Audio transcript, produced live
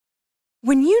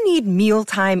When you need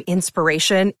mealtime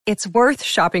inspiration, it's worth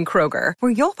shopping Kroger,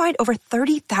 where you'll find over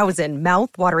 30,000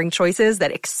 mouth-watering choices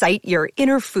that excite your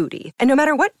inner foodie. And no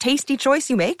matter what tasty choice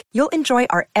you make, you'll enjoy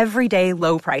our everyday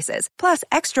low prices, plus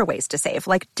extra ways to save,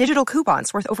 like digital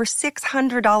coupons worth over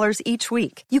 $600 each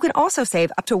week. You can also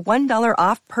save up to $1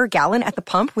 off per gallon at the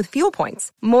pump with fuel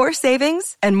points. More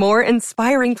savings and more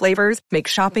inspiring flavors make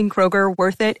shopping Kroger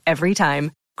worth it every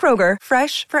time. Kroger,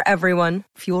 fresh for everyone.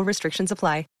 Fuel restrictions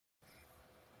apply.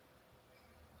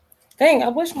 Dang, I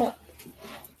wish my...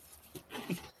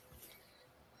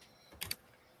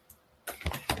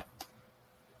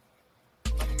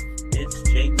 It's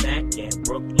J Mac and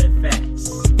Brooklyn Facts.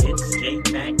 It's J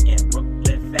Mac and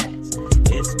Brooklyn Facts.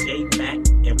 It's J Mac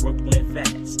and Brooklyn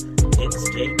Facts. It's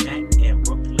J Mac and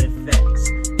Brooklyn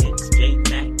Facts. It's J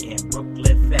Mac and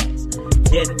Brooklyn Facts.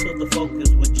 Get into the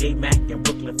focus with J Mac and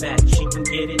Brooklyn Facts. She can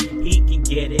get it, he can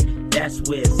get it. That's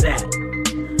where it's at.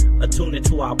 Tune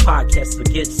into our podcast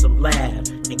to get some laugh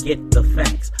and get the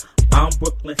facts. I'm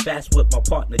Brooklyn Fast with my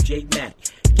partner J Mac.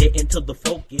 Get into the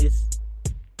focus.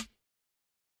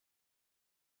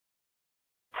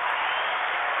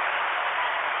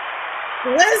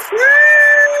 What's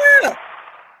up?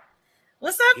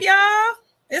 What's up, y'all?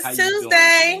 It's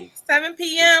Tuesday, 7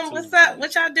 p.m. What's up?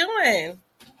 What y'all doing?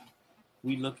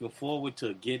 We looking forward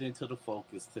to get into the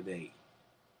focus today.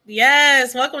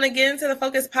 Yes, welcome to Get Into the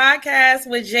Focus podcast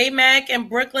with J Mac and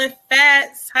Brooklyn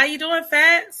Fats. How you doing,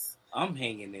 Fats? I'm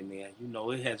hanging in there. You know,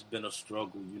 it has been a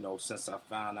struggle, since I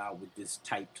found out with this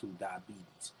type 2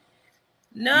 diabetes.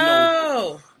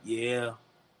 No. I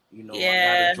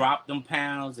gotta drop them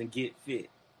pounds and get fit.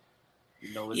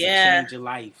 It's a change of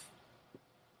life.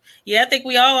 Yeah, I think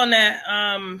we all on that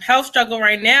health struggle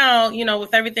right now,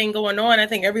 with everything going on. I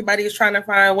think everybody's trying to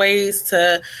find ways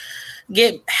to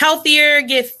get healthier,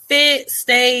 get fit,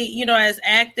 stay, as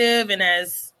active and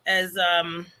as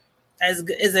in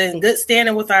good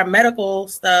standing with our medical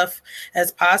stuff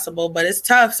as possible. But it's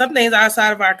tough. Some things are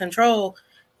outside of our control.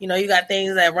 You got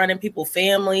things that run in people's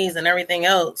families and everything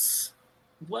else.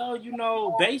 Well,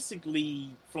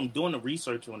 basically from doing the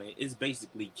research on it, it's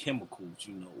basically chemicals,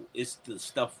 It's the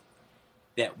stuff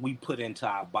that we put into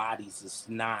our bodies is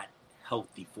not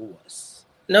healthy for us.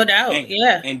 No doubt,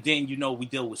 yeah. And then, we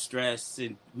deal with stress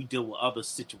and we deal with other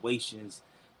situations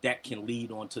that can lead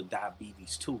on to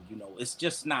diabetes too. It's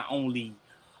just not only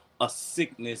a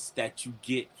sickness that you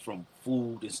get from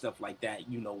food and stuff like that,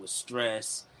 it's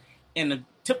stress and the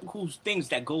typical things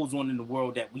that goes on in the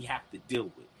world that we have to deal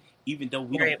with, even though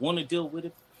we don't want to deal with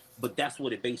it, but that's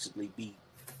what it basically be.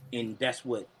 And that's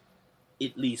what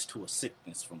it leads to, a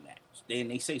sickness from that. And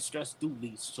they say stress do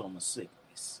lead to some sickness.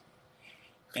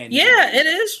 And, it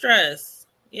is stress.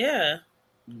 Yeah.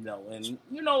 It's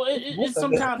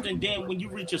sometimes, and then when you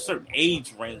reach a certain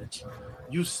age range,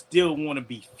 you still want to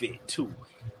be fit too.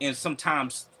 And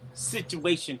sometimes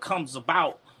situation comes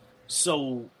about,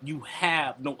 so you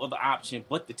have no other option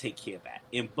but to take care of that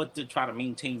but to try to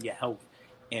maintain your health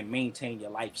and maintain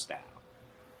your lifestyle.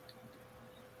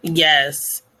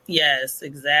 Yes,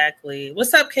 exactly.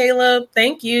 What's up, Caleb?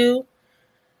 Thank you.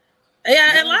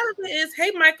 Yeah, a lot of it is, hey,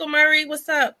 Michael Murray, what's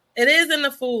up? It is in the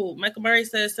food. Michael Murray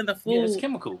says it's in the food. Yeah, it's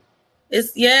chemical. It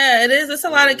is. It's a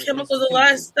lot of chemicals, a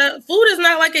lot of stuff. Food is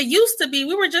not like it used to be.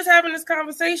 We were just having this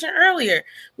conversation earlier.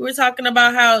 We were talking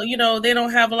about how, they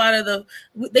don't have a lot of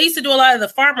they used to do a lot of the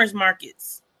farmers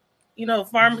markets. Did y'all do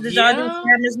farmers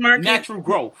market? Natural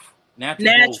growth.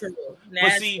 Natural.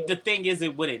 But see, the thing is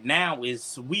with it now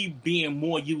is we being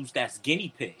more used as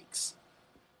guinea pigs.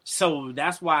 So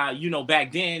that's why,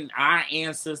 back then, our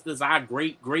ancestors, our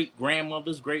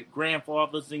great-great-grandmothers,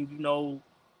 great-grandfathers, and,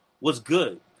 was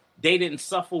good. They didn't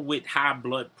suffer with high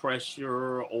blood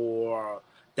pressure or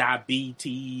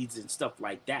diabetes and stuff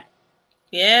like that.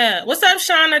 Yeah. What's up,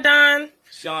 Shauna Don?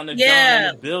 Shauna Don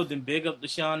in the building. Big up to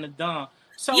Shauna Don.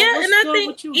 So and I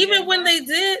think even when they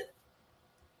did,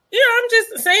 I'm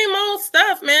just same old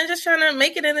stuff, man. Just trying to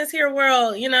make it in this here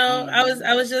world. Mm-hmm.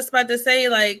 I was just about to say,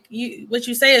 like, what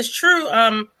you say is true.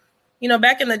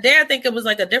 Back in the day, I think it was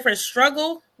like a different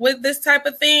struggle with this type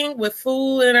of thing, with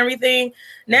food and everything.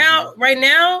 Now, right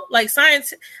now, like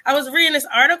science, I was reading this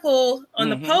article on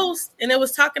the Post, and it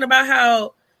was talking about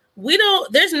how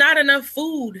there's not enough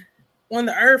food on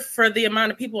the earth for the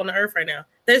amount of people on the earth right now.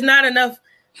 There's not enough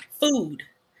food.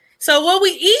 So what we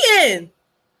eating?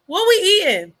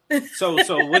 So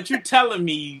what you telling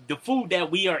me, the food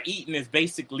that we are eating is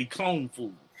basically clone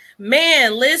food?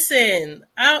 Man, listen,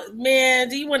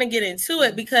 do you want to get into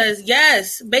it? Because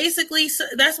yes, basically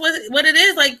that's what it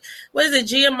is. Like, what is it?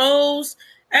 GMOs.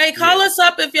 Hey, call us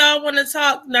up if y'all want to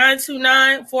talk.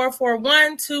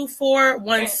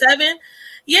 929-441-2417.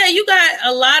 Yeah, you got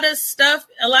a lot of stuff,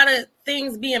 a lot of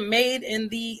things being made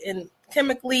in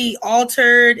chemically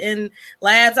altered in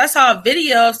labs. I saw a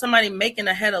video of somebody making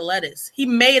a head of lettuce. He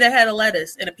made a head of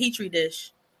lettuce in a petri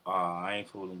dish. I ain't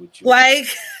fooling with you. Like,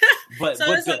 but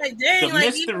so it's like, dang, the like,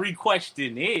 mystery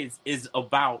question is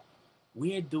about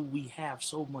where do we have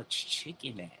so much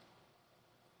chicken at?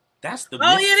 That's the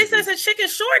mystery. Yeah, they said it's a chicken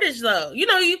shortage though. You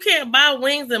know, you can't buy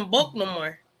wings in bulk no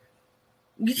more.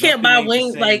 You can't buy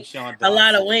wings like a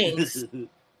lot of wings.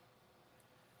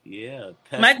 Yeah.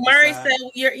 Mike Murray said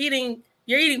you're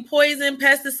eating poison,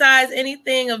 pesticides,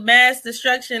 anything of mass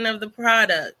destruction of the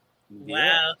product. Yeah.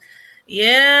 Wow.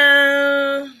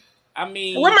 Yeah. I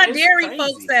mean, where my dairy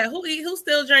folks at? Who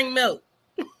still drink milk?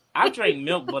 I drink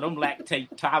milk, but I'm lactose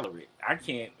tolerant. I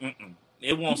can't.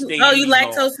 It won't stay. Oh, you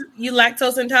lactose? You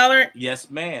lactose intolerant? Yes,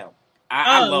 ma'am.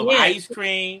 I love ice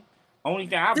cream. Only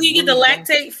thing I do you get the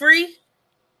lactate free?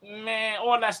 Man,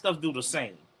 all that stuff do the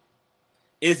same.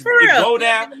 It go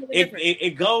down.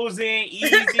 It goes in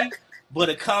easy, but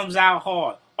it comes out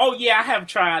hard. Oh yeah, I have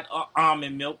tried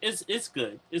almond milk. It's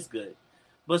good. It's good.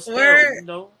 But still, you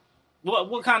know,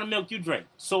 what kind of milk you drink?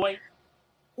 Soy?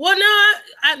 Well, no,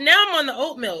 now I'm on the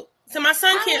oat milk. So my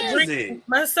son can't drink it.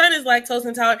 My son is lactose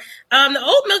intolerant. The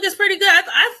oat milk is pretty good.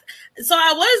 So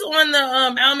I was on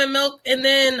the almond milk, and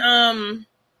then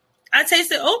I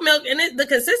tasted oat milk, and the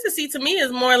consistency to me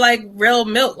is more like real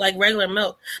milk, like regular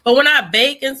milk. But when I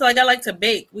bake, and so like I like to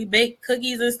bake, we bake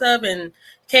cookies and stuff and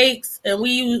cakes, and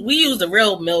we use the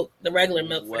real milk, the regular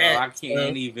milk. Well, for that, I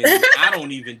can't even. I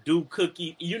don't even do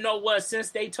cookies. You know what? Since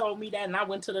they told me that, and I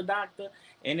went to the doctor,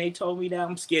 and they told me that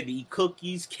I'm scared to eat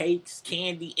cookies, cakes,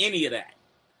 candy, any of that.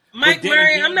 Mike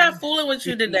Murray, I'm not fooling with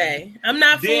you today.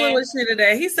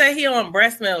 He said he on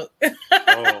breast milk.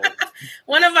 Oh.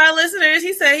 One of our listeners,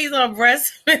 he said he's on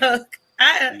breast milk.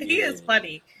 He is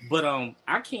funny. But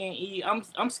I can't eat.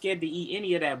 I'm scared to eat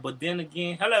any of that. But then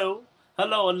again, hello,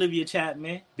 Olivia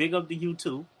Chapman. Big up to you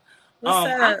too.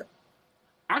 What's up?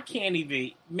 I can't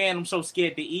even. Man, I'm so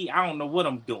scared to eat. I don't know what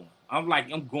I'm doing. I'm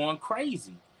going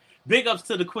crazy. Big ups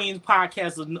to the Queens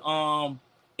podcast of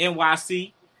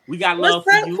NYC. We got love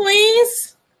for you.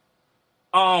 Queens?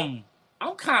 I'm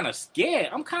kind of scared.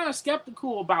 I'm kind of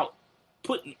skeptical about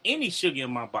putting any sugar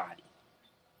in my body.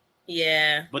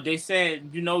 Yeah. But they said,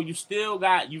 you know, you still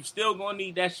gonna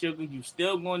need that sugar. You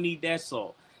still gonna need that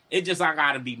salt. It just, I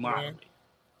gotta be moderate.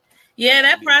 Yeah,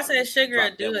 that processed sugar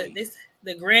will do it.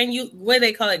 What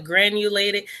they call it,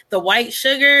 granulated. The white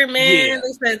sugar, man,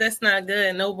 they said that's not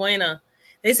good. No bueno.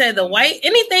 They said the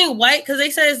anything white, because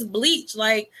they said it's bleach,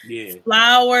 like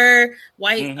flour,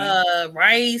 white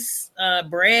rice,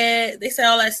 bread. They say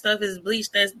all that stuff is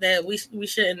bleached. That we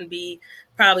shouldn't be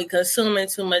probably consuming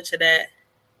too much of that.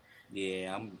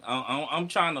 Yeah, I'm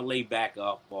trying to lay back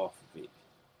off of it.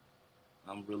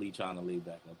 I'm really trying to lay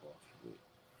back up off of it.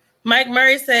 Mike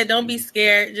Murray said, "Don't be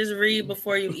scared. Just read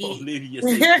before you eat." Olivia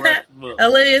said breast milk.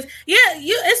 Olivia's,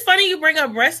 it's funny you bring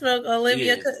up breast milk,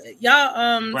 Olivia.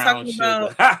 Y'all brown talking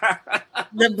sugar. About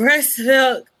the breast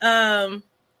milk.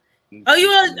 You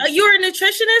are a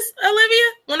nutritionist, Olivia?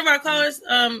 One of our callers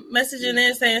messaging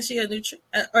in saying she a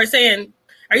saying,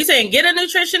 are you saying get a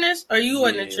nutritionist or you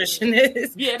a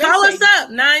nutritionist? Yeah, call us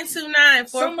up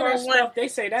 929-441. They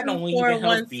say that don't even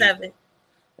help people.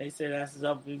 They say that's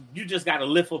something you just got to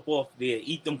lift up off there.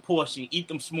 Eat them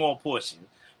small portions.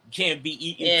 You can't be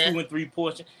eating 2 and 3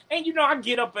 portions. And you know, I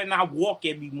get up and I walk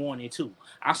every morning too.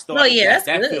 I start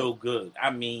that feel good. I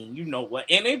mean, you know what?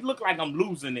 And it look like I'm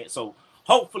losing it. So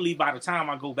hopefully by the time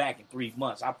I go back in 3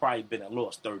 months, I've probably been and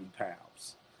lost 30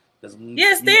 pounds. Staying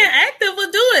active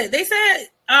will do it. They said,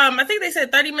 I think they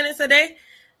said 30 minutes a day,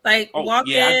 like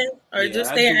walking or just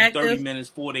staying active. 30 minutes,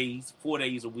 4 days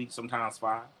a week, sometimes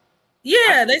 5.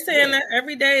 Yeah, they saying that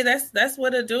every day. That's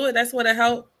what'll do it. That's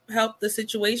what'll help the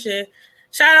situation.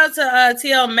 Shout out to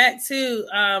TL Mac too.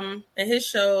 In his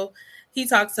show, he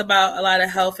talks about a lot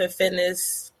of health and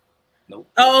fitness. Nope.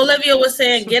 Oh, Olivia was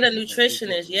saying get a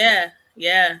nutritionist. Yeah.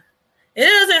 It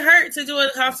doesn't hurt to do a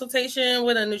consultation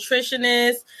with a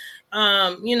nutritionist.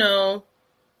 You know,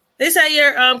 they say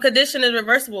your condition is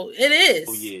reversible. It is.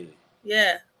 Oh yeah.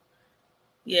 Yeah.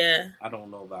 Yeah. I don't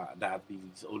know about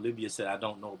diabetes. Olivia said I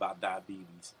don't know about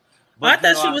diabetes. But I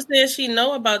thought she was saying she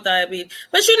know about diabetes.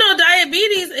 But you know,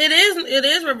 diabetes, it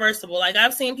is reversible. Like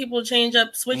I've seen people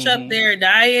switch up their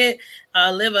diet,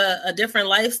 live a different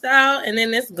lifestyle, and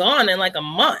then it's gone in like a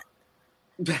month.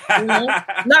 You know?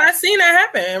 No, I've seen that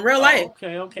happen in real life.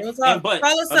 Okay.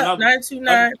 Call us up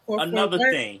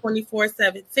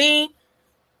 929-441-2417.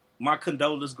 My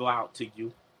condolences go out to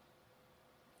you.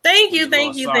 Thank you.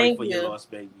 Your loss,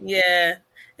 baby. Yeah.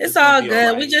 It's all good.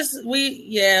 Right. We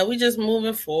just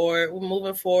moving forward. We're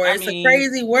moving forward. It's a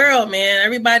crazy world, man.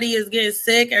 Everybody is getting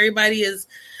sick. Everybody is,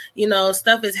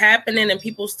 stuff is happening and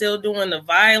people still doing the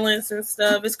violence and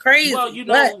stuff. It's crazy.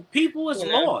 Well, people is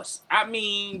lost. I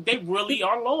mean, they really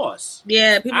are lost.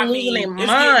 Yeah, people losing their mind.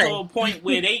 It's getting to a point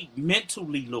where they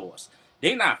mentally lost.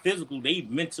 They not physical, they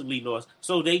mentally lost.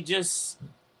 So they just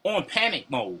on panic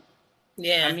mode.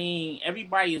 Yeah. I mean,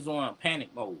 everybody is on panic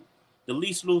mode. The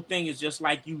least little thing is just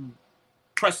like you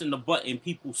pressing the button,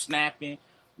 people snapping,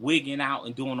 wigging out,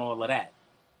 and doing all of that.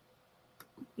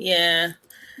 Yeah,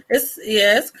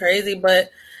 it's crazy.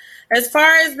 But as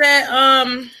far as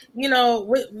that,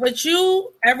 with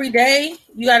you every day,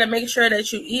 you got to make sure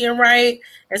that you eating right.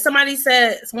 And somebody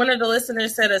said, one of the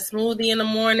listeners said, a smoothie in the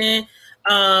morning.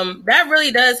 That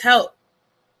really does help.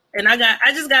 And I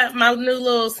just got my new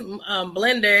little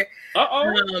blender.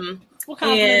 What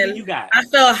kind of blender you got? I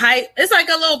feel hype. It's like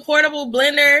a little portable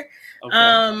blender.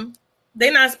 Okay. They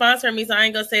not sponsoring me, so I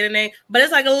ain't gonna say the name. But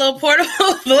it's like a little portable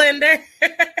blender,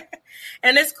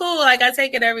 and it's cool. Like I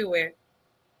take it everywhere.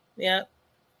 Yep.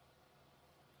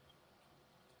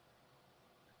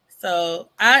 So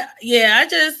I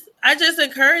just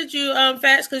encourage you,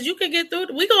 Fats, because you can get through.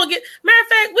 Matter of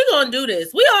fact, we gonna do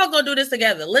this. We all gonna do this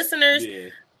together, listeners. Yeah.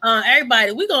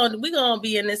 Everybody, we gonna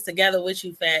be in this together with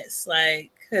you, Fats. Like.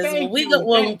 Because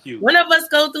when one of us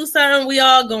go through something, we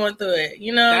all going through it.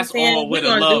 You know that's what I'm saying? All with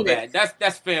a love at.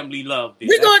 That's family love.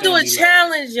 We're going to do a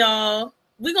challenge, y'all.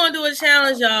 We're going to do a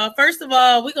challenge, y'all. First of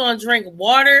all, we're going to drink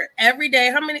water every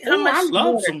day. How much? I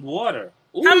love some water.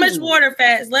 Ooh. How much water,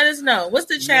 Fats? Let us know. What's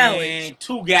the challenge? Man,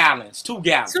 2 gallons. 2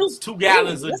 gallons. 2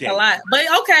 gallons a day. That's a lot. But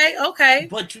okay.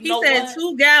 But he said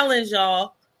 2 gallons,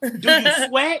 y'all. Do you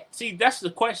sweat? See, that's the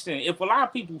question. If a lot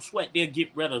of people sweat, they'll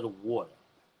get rid of the water.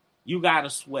 You gotta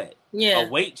sweat. Yeah. A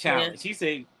weight challenge. He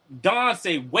said, Dawn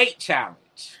say weight challenge.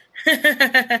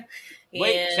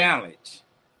 Weight challenge.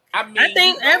 I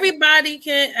think everybody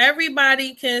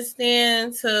can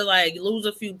stand to like lose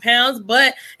a few pounds,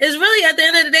 but it's really at the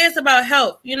end of the day, it's about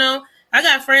health. I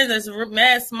got friends that's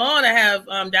mad small that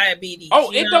have diabetes.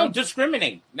 Oh, it don't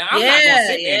discriminate. Now I'm not gonna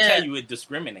sit there and tell you it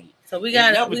discriminates. So we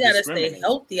gotta stay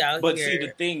healthy out here. But see, the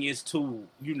thing is too,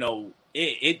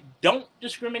 it don't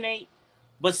discriminate.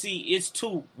 But see, it's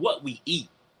to what we eat.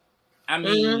 I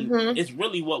mean, it's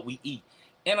really what we eat.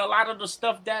 And a lot of the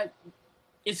stuff that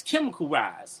is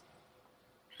chemicalized.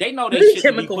 They know they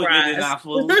shouldn't be putting it in our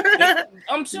food.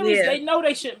 I'm serious. Yeah. They know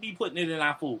they shouldn't be putting it in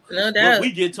our food. No doubt. But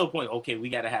we get to a point, okay, we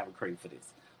got to have a crave for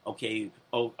this. Okay,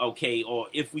 or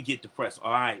if we get depressed,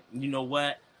 all right, you know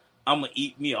what? I'm going to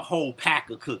eat me a whole pack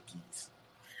of cookies.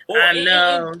 I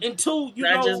know. And two,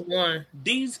 just one.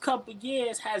 These couple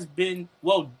years has been,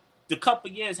 the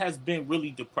couple years has been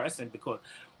really depressing because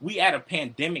we at a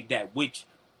pandemic which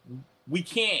we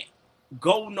can't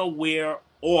go nowhere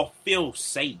or feel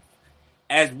safe.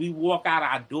 As we walk out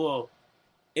our door,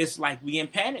 it's like we in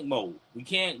panic mode. We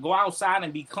can't go outside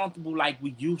and be comfortable like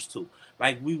we used to.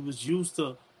 Like we was used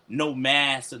to no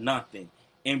mask or nothing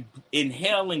and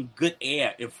inhaling good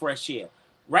air and fresh air.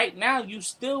 Right now, you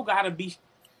still got to be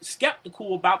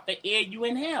skeptical about the air you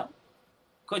inhale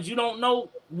because you don't know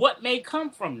what may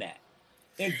come from that.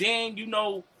 And then,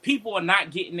 people are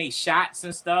not getting their shots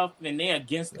and stuff, and they're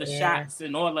against the shots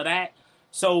and all of that.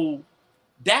 So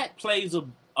that plays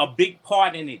a big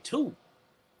part in it, too.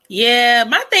 Yeah,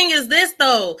 my thing is this,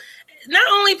 though.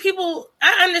 Not only people,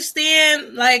 I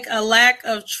understand, like, a lack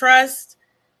of trust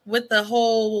with the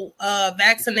whole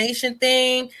vaccination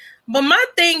thing. But my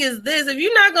thing is this: if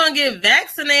you're not gonna get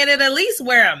vaccinated, at least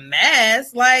wear a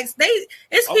mask. Like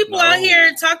people out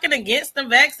here talking against the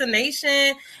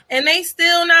vaccination, and they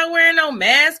still not wearing no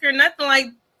mask or nothing. Like,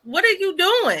 what are you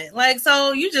doing? Like,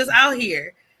 so you just out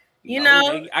here, you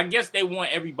know? I guess they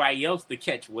want everybody else to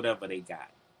catch whatever they got.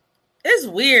 It's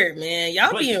weird, man.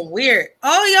 Y'all being weird.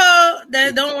 All y'all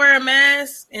that don't wear a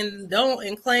mask and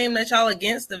claim that y'all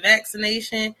against the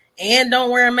vaccination and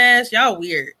don't wear a mask, y'all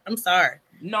weird. I'm sorry.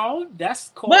 No,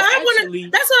 that's cool. But that's what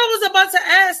I was about to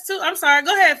ask too. I'm sorry.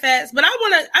 Go ahead, Fats. But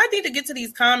I need to get to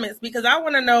these comments because I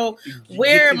want to know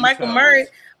where Michael Murray,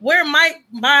 where Mike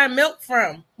buying milk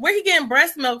from, where he getting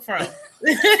breast milk from.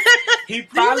 He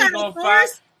probably gonna find.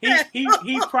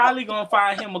 He probably gonna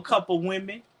find him a couple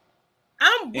women.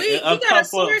 I'm weak. He got a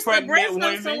source of breast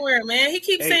milk somewhere, man. He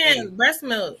keeps saying breast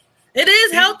milk. It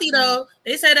is healthy though.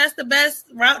 They say that's the best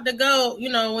route to go.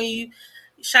 When you.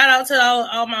 Shout out to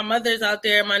all my mothers out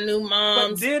there, my new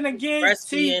moms. But then again,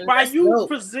 see, by you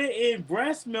presenting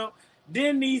breast milk,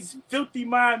 then these filthy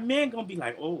mind men gonna be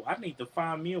like, "Oh, I need to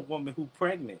find me a woman who's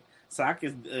pregnant so I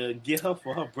can get her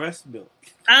for her breast milk."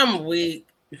 I'm weak.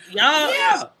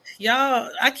 Y'all,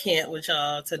 I can't with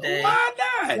y'all today. Why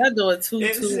not? Y'all doing too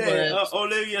much.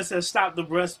 Olivia said, "Stop the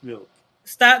breast milk."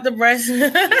 Stop the breast.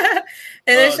 And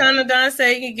then Shonda Don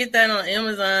said you can get that on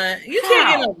Amazon. You can't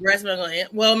get no breast milk on Amazon.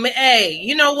 Well, hey,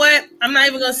 you know what? I'm not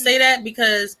even gonna say that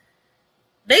because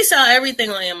they sell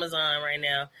everything on Amazon right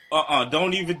now.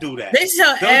 Don't even do that. They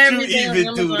sell everything on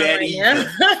Amazon. Don't you even do that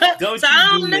either. Don't so I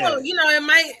don't know. That. You know, it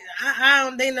might. I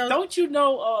don't. They know. Don't you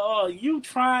know? You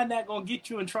trying that gonna get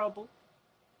you in trouble?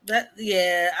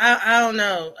 I don't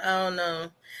know.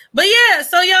 But yeah,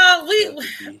 so y'all,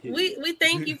 we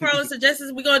thank you for all the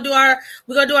suggestions. We're gonna do our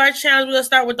challenge. We're gonna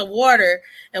start with the water,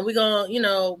 and we're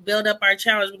gonna build up our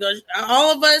challenge.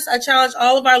 All of us, I challenge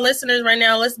all of our listeners right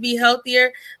now. Let's be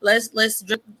healthier. Let's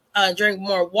drink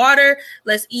more water.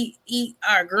 Let's eat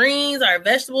our greens, our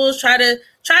vegetables. Try to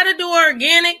do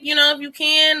organic, if you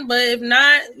can. But if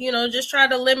not, just try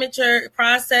to limit your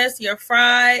processed, your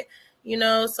fried.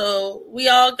 So we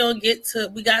all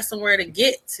we got somewhere to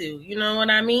get to, you know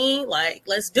what I mean? Like,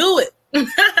 let's do it.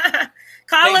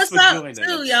 Call us up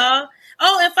too, y'all.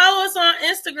 Oh, and follow us on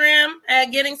Instagram at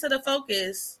Getting to the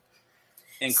Focus.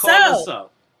 And call us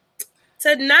up.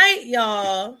 Tonight,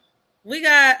 y'all, we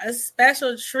got a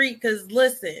special treat because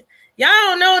listen, y'all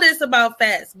don't know this about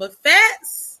Fats, but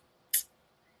Fats,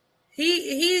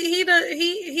 he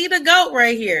the GOAT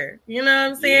right here. You know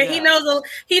what I'm saying? Yeah.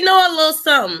 He know a little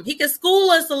something. He can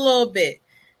school us a little bit.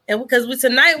 And because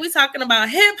tonight we talking about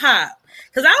hip hop.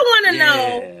 Because I want to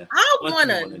know. I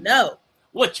want to know.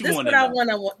 What you want to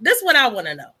know? This is what I want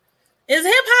to know. Is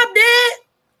hip hop dead?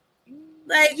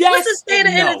 Like, what's the state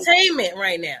of entertainment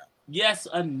right now? Yes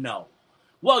or no?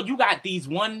 Well, you got these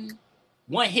one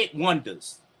hit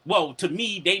wonders. Well, to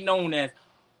me, they known as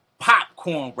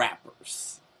popcorn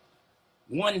rappers.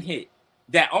 One hit.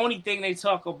 That only thing they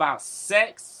talk about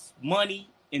sex, money,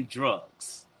 and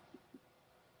drugs.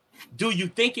 Do you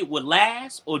think it would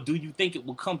last, or do you think it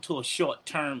will come to a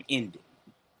short-term ending?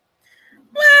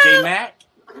 Well, J-Mac?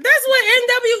 Ain't that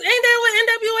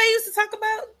what NWA used to talk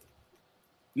about?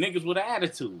 Niggas with an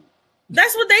attitude.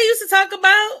 That's what they used to talk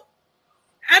about.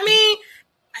 I mean,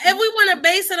 if we want to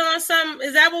base it on something,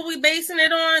 is that what we basing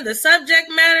it on? The subject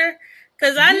matter?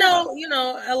 Because I know,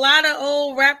 a lot of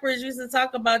old rappers used to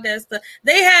talk about that stuff.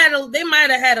 They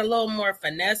might have had a little more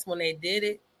finesse when they did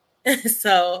it.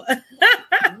 So,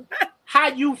 how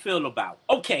you feel about?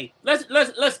 Okay, let's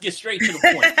get straight to the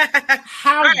point.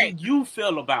 How do you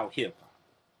feel about hip hop?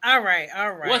 All right.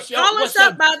 Call us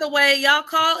up, by the way. Y'all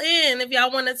call in if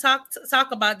y'all want to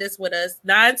talk about this with us.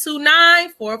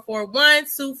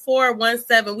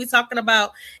 929-441-2417. We talking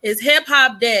about, is hip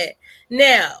hop dead?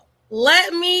 Now,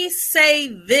 let me say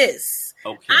this.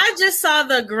 Okay. I just saw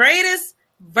the greatest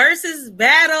versus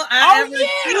battle I ever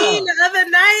seen the other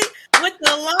night with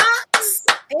the Locks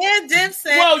and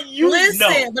Dipset. Well,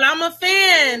 listen, but I'm a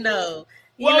fan though.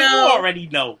 You already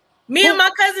know. Me and my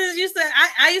cousins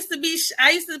I used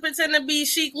to pretend to be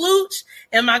Sheik Luch,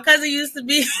 and my cousin used to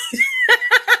be.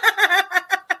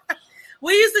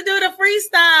 We used to do the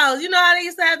freestyles. You know how they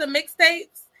used to have the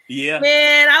mixtapes? Yeah.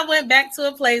 Man, I went back to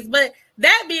a place, but.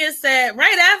 That being said,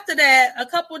 right after that, a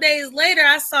couple days later,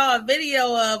 I saw a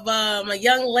video of a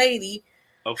young lady.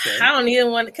 Okay. I don't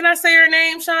even want. Can I say her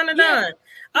name, Shonda Dunn?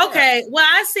 Okay. Well,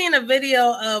 I seen a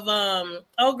video of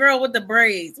old girl with the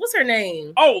braids. What's her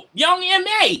name? Oh, Young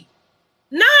M.A.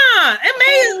 Nah,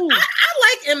 M.A. is. I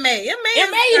like M.A.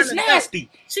 M.A. is nasty.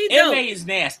 She dope. M.A. is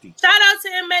nasty. Shout out to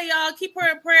M.A. Y'all. Keep her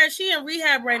in prayer. She in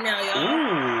rehab right now, y'all.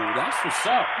 Ooh, that's what's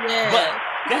up. Yeah. But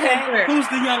go ahead. Who's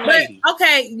the young lady?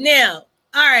 Okay, now.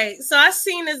 All right, so I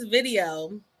seen this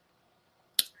video.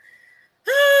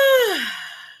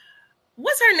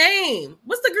 What's her name?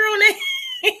 What's the girl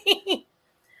name?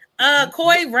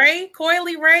 Coily Ray.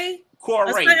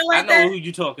 Like I know who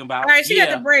you're talking about. All right, she got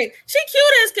the braid. She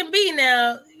cute as can be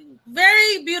now.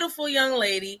 Very beautiful young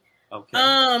lady. Okay.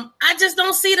 I just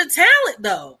don't see the talent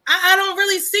though. I don't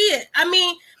really see it. I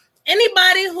mean,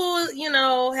 anybody who,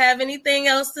 have anything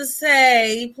else to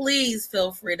say, please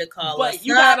feel free to call us. But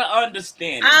you got to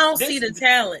understand. I don't see the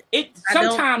talent.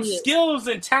 Sometimes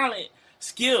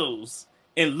skills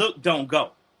and look don't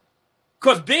go.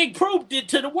 Because Big proved it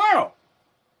to the world.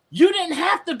 You didn't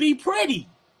have to be pretty.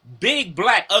 Big,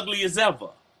 black, ugly as ever.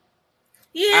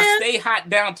 Yeah. I stay hot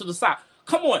down to the side.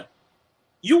 Come on.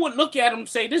 You would look at him and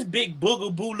say, this big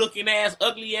boogaboo looking ass,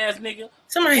 ugly ass nigga.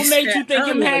 Somebody who made you think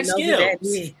him had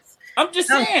skills? I'm just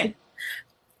saying.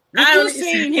 If you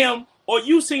seen him or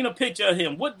you seen a picture of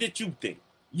him, what did you think?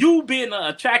 You being an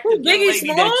attractive young lady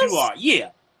Smalls? That you are. Yeah.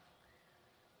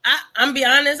 I'm be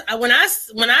honest. When I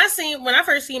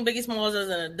first seen Biggie Smalls as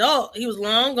an adult, he was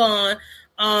long gone.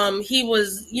 he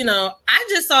was, you know, I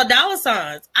just saw dollar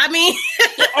signs. I mean,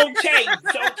 okay,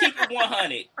 so keep it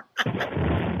 100.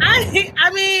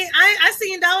 I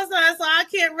seen dollar signs, so I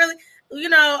can't really, you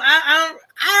know,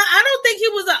 I don't think he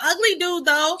was an ugly dude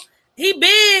though. He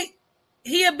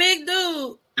a big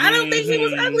dude. I don't think he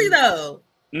was ugly though.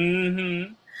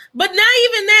 Mm-hmm. But not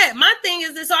even that. My thing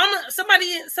is this. So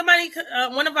somebody,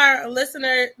 one of our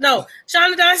listeners. No,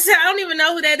 Shauna Dawn said, I don't even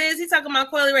know who that is. He's talking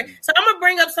about Coily Ray. So I'm gonna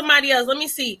bring up somebody else. Let me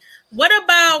see. What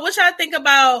y'all think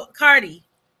about Cardi?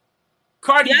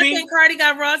 Cardi B. Y'all think Cardi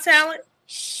got raw talent?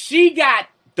 She got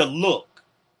the look.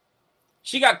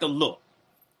 She got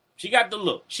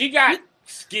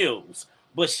skills,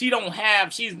 but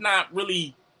she's not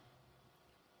really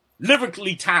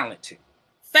lyrically talented.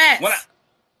 Facts.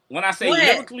 When I say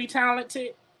lyrically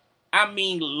talented, I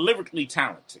mean lyrically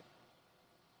talented.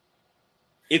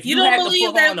 If you don't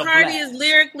believe that Cardi is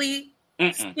lyrically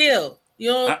skilled, you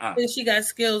don't think she got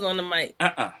skills on the mic.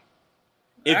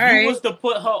 If you was to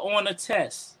put her on a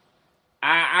test,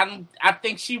 I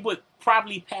think she would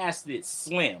probably pass it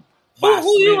slim.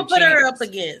 Who you would put her up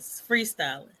against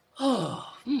freestyling?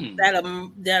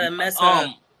 That'll mess her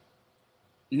up.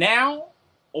 Now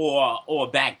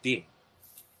or back then?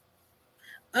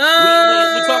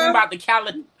 We're talking about the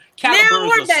calibers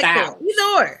of style.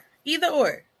 Either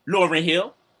or. Lauryn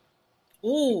Hill.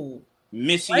 Ooh.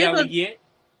 Missy Elliott.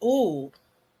 Ooh.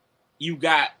 You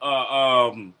got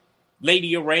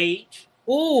Lady of Rage.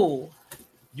 Ooh.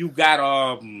 You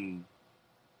got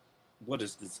what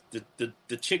is this?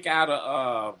 The chick out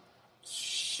of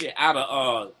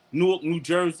Newark, New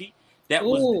Jersey. That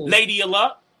was Lady of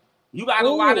Luck. You got a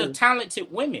lot of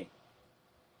talented women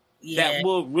that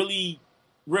will really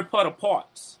rip her to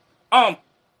parts.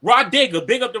 Rod Digger,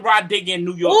 big up to Rod Digger in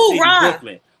New York City,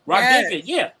 Brooklyn. Rod Digger,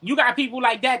 yeah. You got people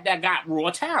like that got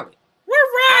raw talent. Where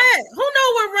Rod? Who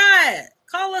know where Rod?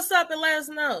 Call us up and let us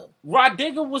know. Rod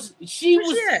Digger was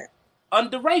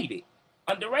underrated,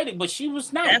 but she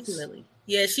was nice. Definitely.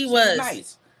 Yeah, she was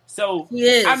nice. So,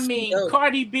 I mean,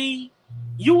 Cardi B,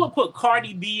 you would put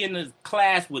Cardi B in the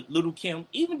class with Lil' Kim,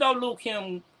 even though Lil'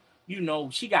 Kim, you know,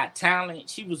 she got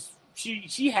talent.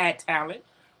 She had talent.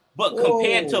 But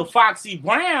compared to Foxy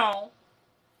Brown,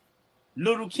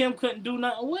 Lil' Kim couldn't do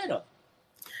nothing with her.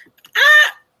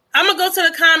 I'm going to go to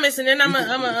the comments and then I'm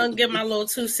going to give my little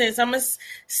 2 cents. I'm going to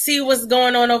see what's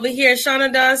going on over here.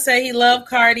 Shauna Dawn said he loved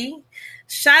Cardi.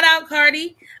 Shout out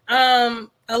Cardi.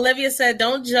 Olivia said,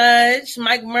 don't judge.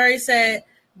 Mike Murray said,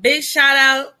 big shout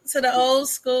out to the old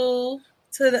school,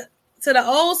 to the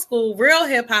old school real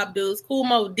hip hop dudes, Kool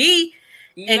Moe Dee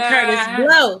and Curtis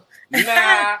Blow.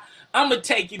 I'm gonna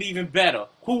take it even better.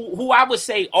 Who I would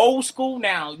say old school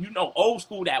now, you know, old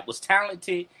school that was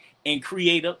talented and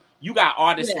creative. You got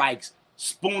artists like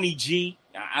Spoonie G.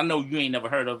 I know you ain't never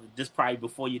heard of this, probably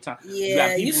before your time. Yeah, you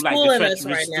got people like the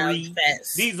Treacherous Three.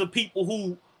 These are people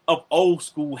who of old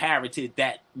school heritage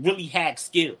that really had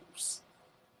skills.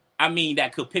 I mean,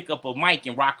 that could pick up a mic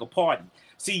and rock a party.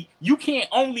 See, you can't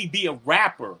only be a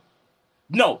rapper.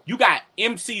 No, you got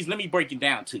MCs. Let me break it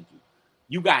down to you.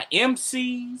 You got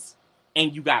MCs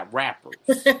and you got rappers.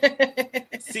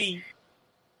 See,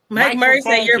 Mike Murray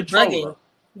said you're bugging.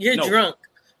 You're drunk.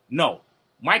 No,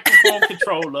 microphone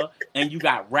controller and you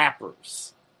got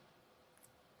rappers.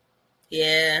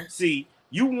 Yeah. See,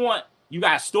 you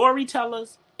got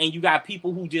storytellers and you got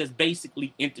people who just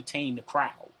basically entertain the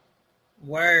crowd.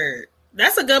 Word.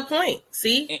 That's a good point.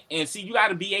 See? And see, you got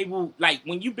to be able, like,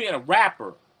 when you being a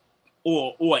rapper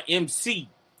or MC,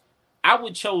 I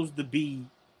would chose to be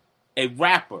a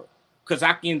rapper because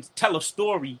I can tell a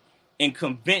story and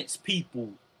convince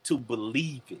people to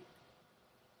believe it.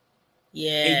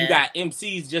 Yeah. And you got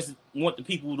MCs just want the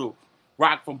people to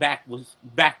rock from backwards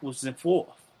and forth.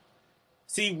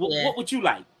 See, what would you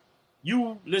like?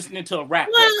 You listening to a rap?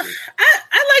 Well,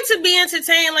 I like to be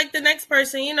entertained like the next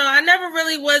person. You know, I never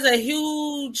really was a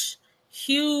huge,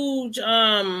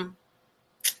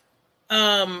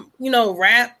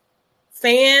 rap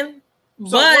fan. So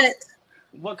but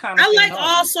what kind of I like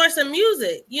all sorts of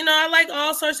music. You know, I like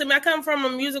all sorts of. I come from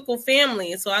a musical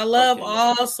family, so I love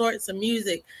all sorts of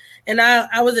music. And I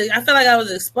feel like I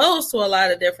was exposed to a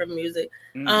lot of different music.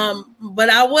 But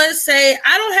I would say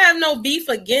I don't have no beef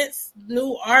against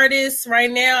new artists right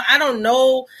now. I don't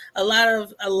know a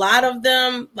lot of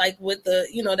them, like with the,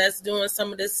 you know, that's doing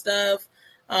some of this stuff.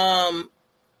 But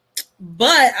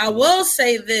I will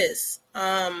say this.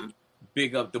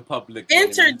 Big up the public.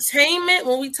 Entertainment,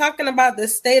 when we're talking about the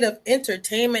state of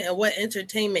entertainment and what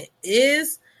entertainment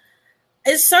is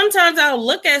sometimes I'll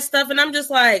look at stuff and I'm just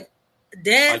like,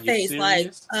 dead face,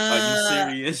 like, are you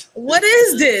serious? What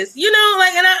is this? You know,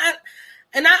 like, and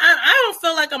and I don't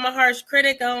feel like I'm a harsh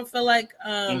critic. I don't feel like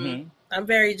I'm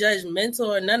very judgmental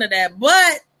or none of that.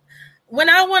 But when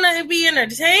I want to be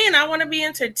entertained, I want to be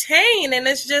entertained. And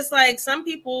it's just like some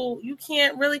people, you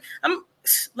can't really, I'm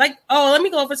like, oh, let me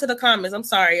go over to the comments. I'm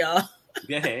sorry, y'all.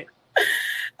 Go ahead.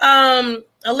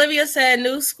 Olivia said,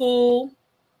 new school.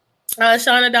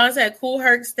 Shauna Dawn said, Cool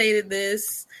Herc stated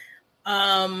this.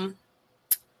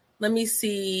 Let me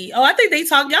see. Oh, I think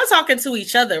y'all talking to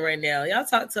each other right now. Y'all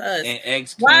talk to us.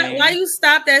 And why you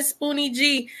stopped at Spoonie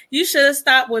G? You should have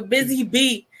stopped with Busy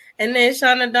B. And then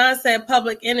Shauna Dawn said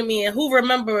Public Enemy. And who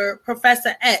remember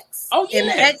Professor X? Oh, yeah. In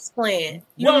the X Clan.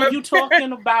 You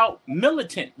talking about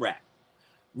militant rap.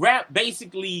 Rap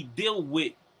basically deal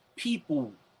with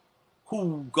people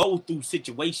who go through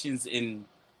situations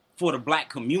for the black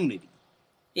community.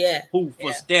 Yeah. Who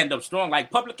stand up strong.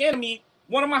 Like Public Enemy,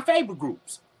 one of my favorite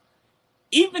groups.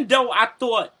 Even though I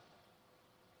thought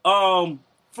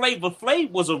Flavor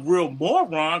Flav was a real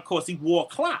moron because he wore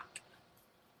a clock.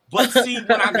 But see,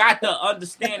 when I got to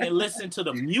understand and listen to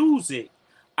the music,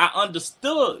 I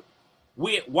understood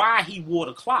why he wore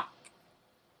the clock.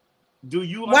 Do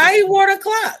you understand? Why he wore the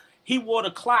clock? He wore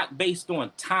the clock based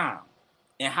on time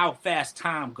and how fast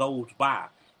time goes by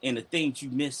and the things you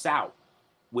miss out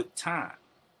with time.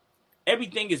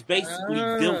 Everything is basically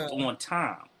built on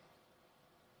time.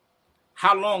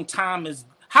 How long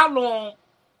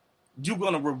you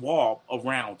gonna revolve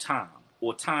around time,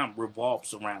 or time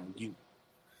revolves around you?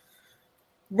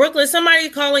 Brooklyn, somebody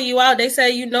calling you out. They say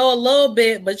you know a little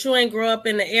bit, but you ain't grow up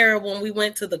in the era when we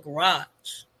went to the garage.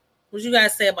 What you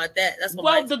guys say about that? That's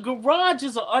what the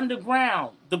garages are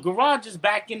underground. The garages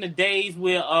back in the days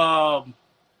where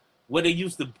they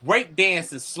used to break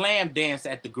dance and slam dance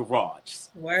at the garage.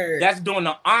 Word. That's during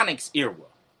the Onyx era.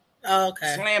 Oh,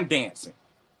 okay. Slam dancing.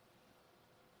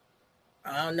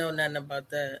 I don't know nothing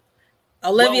about that.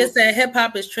 Olivia said hip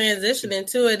hop is transitioning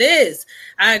too. It is.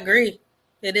 I agree.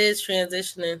 It is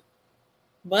transitioning.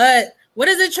 But what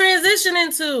is it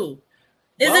transitioning to?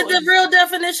 Is it the real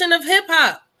definition of hip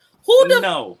hop? Who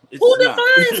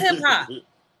defines hip hop?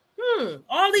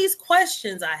 All these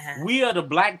questions I have. We are the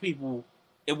black people.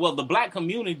 Well, the black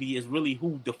community is really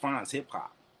who defines hip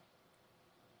hop.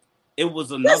 It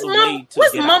was another way to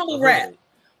what's get mumble out the rap? hood.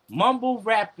 Mumble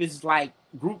rap is like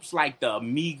groups like the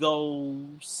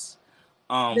Amigos,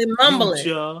 they're mumbling.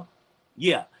 Future.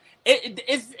 Yeah,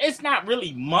 it's not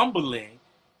really mumbling.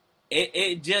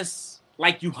 It just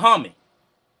like you humming.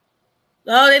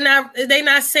 Oh, they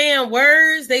not saying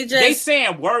words. They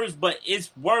saying words, but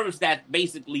it's words that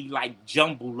basically like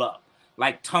jumble up,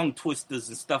 like tongue twisters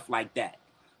and stuff like that.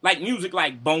 Like music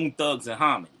like Bone Thugs and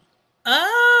Harmony.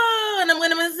 Oh, and I'm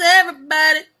gonna miss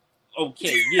everybody.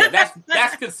 Okay, yeah,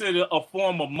 that's considered a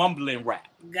form of mumbling rap.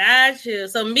 Got you.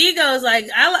 So Migos, like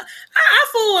I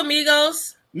fool with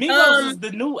Migos. Migos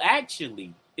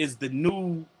is the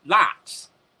new Locks.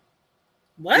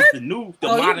 What? It's the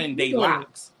modern day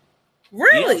Locks.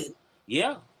 Really?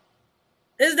 Yeah.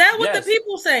 Is that what the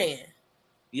people saying?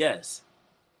 Yes.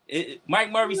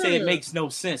 Mike Murray said it makes no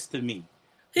sense to me.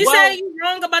 He said you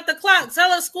wrong about the clock. Tell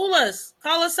us, school us.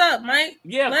 Call us up, Mike.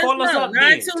 Yeah, call us up.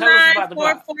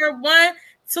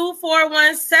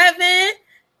 929-441-2417.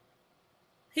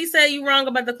 He said you wrong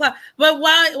about the clock. But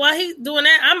while he's doing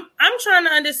that, I'm trying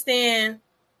to understand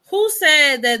who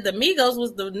said that the Migos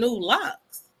was the new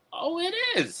Locks. Oh, it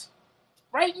is.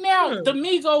 Right now, the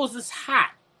Migos is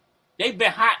hot. They've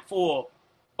been hot for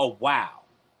a while.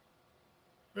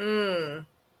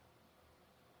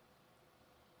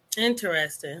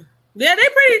 Interesting. Yeah, they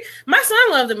pretty. My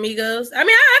son loved the Migos. I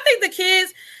mean, I think the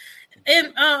kids.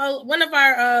 And one of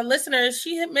our listeners,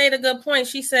 she made a good point.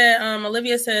 She said,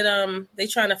 Olivia said, they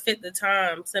trying to fit the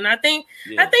times, and I think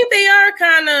they are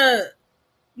kind of,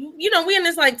 we in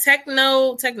this like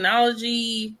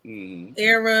technology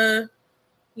era.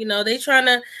 They trying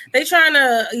to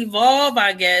evolve,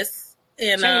 I guess,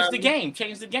 and change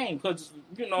the game because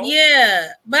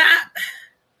Yeah, but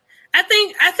I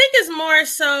think it's more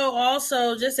so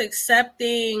also just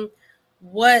accepting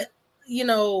what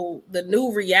the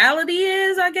new reality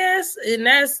is, I guess, and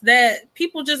that's that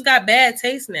people just got bad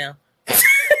taste now.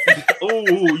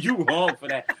 Oh, you wrong for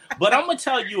that. But I'm gonna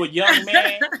tell you, a young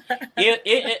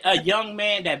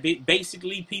man that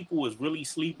basically people is really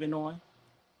sleeping on.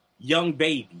 Young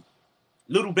Baby,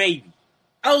 Little Baby.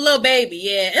 Oh, Lil Baby,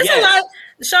 yeah. It's a lot.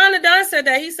 Sean Adon said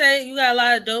that. He said you got a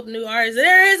lot of dope new artists.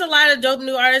 There is a lot of dope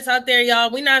new artists out there, y'all.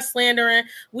 We're not slandering.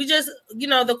 We just,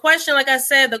 the question, like I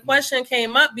said, the question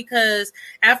came up because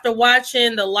after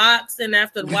watching the Lox and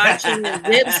after watching the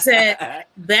Dipset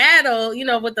battle,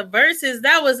 with the verses,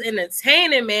 that was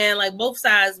entertaining, man. Like both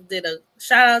sides did a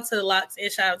shout out to the Lox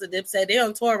and shout out to Dipset. They're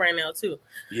on tour right now too.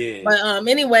 Yeah. But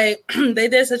anyway, they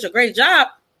did such a great job.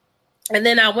 And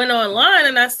then I went online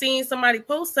and I seen somebody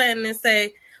post something and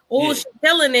say, she's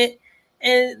killing it.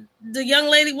 And the young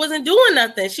lady wasn't doing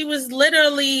nothing. She was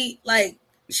literally like,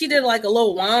 she did like a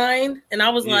little whine. And I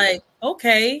was like,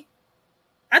 okay.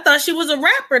 I thought she was a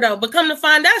rapper though, but come to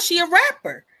find out she a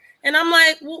rapper. And I'm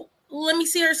like, well, let me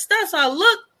see her stuff. So I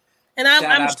look and I'm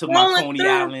out to my Coney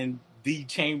Island D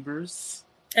Chambers.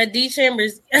 At D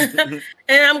Chambers. And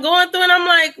I'm going through and I'm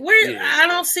like, I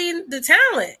don't see the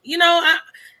talent.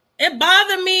 It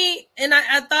bothered me, and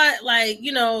I thought, like,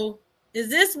 is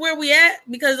this where we at?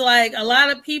 Because, like, a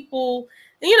lot of people,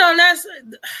 and that's,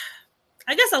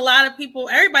 I guess a lot of people,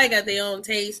 everybody got their own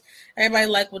taste. Everybody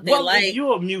like what they like. If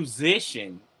you're a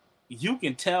musician, you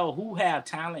can tell who have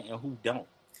talent and who don't.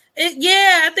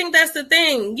 I think that's the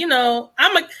thing.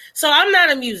 I'm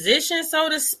not a musician, so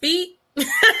to speak.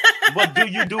 But do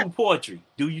you do poetry?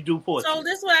 So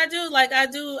this is what I do. Like I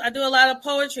do a lot of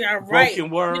poetry. I write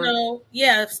spoken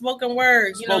word. Spoken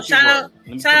word. Shout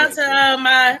out to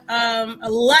my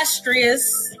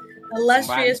illustrious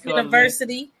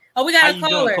university. Oh, we got a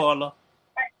caller.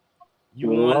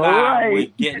 You on live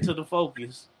with Getting to the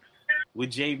Focus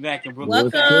with J Mac and Brooklyn.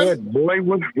 What's good, boy?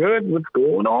 What's good? What's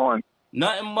going on?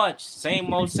 Nothing much.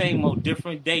 Same old,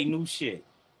 different day, new shit.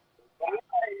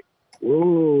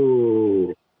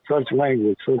 Ooh, such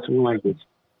language. This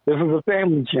is a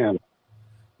family channel.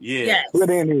 Yeah. Yes.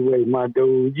 But anyway, my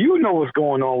dude, you know what's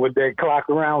going on with that clock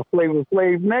around Flavor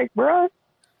Flav neck, bro? Wait,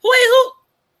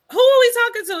 who are we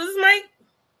talking to? Is this Mike?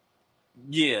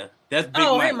 Yeah, that's Big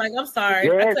Mike. Mike. Hey, Mike, I'm sorry.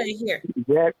 I couldn't hear.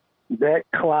 That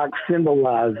clock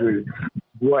symbolizes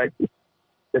what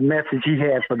the message he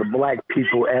had for the black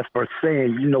people as for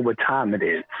saying, you know what time it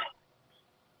is.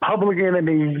 Public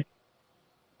Enemy,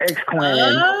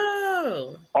 X-Clan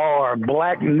are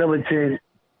black militant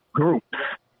groups,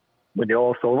 but they're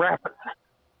also rappers.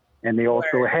 And they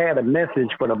also had a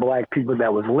message for the black people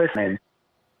that was listening.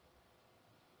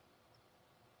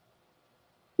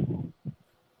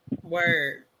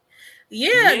 Word.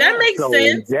 Yeah, that makes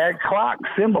sense. That clock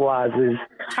symbolizes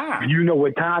time. You know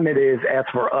what time it is as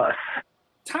for us.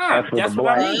 Time. That's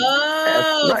what I mean.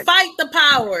 Right. Fight the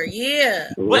power.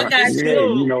 Yeah. But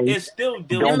it's still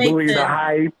don't believe the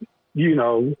hype,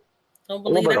 Don't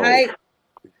believe the hype.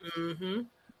 Mm-hmm.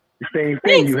 Same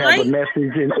thing. You have a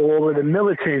message in all of the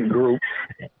militant groups.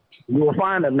 You will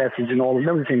find a message in all the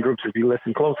militant groups if you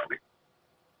listen closely.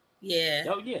 Yeah.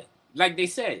 Oh, yeah. Like they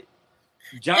said,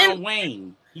 John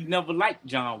Wayne, he never liked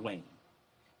John Wayne.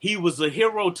 He was a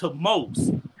hero to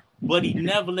most, but he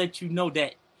never let you know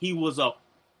that he was a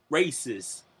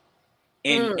racist.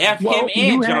 And him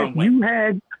and John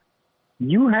Wayne.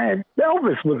 You had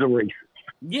Elvis was a racist.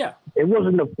 Yeah. It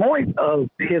wasn't the point of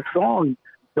his song,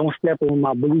 Don't Step on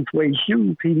My Blue Suede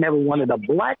Shoes. He never wanted a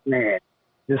black man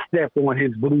to step on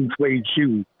his blue suede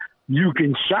shoes. You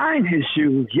can shine his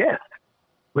shoes, yes,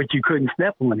 but you couldn't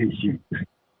step on his shoes.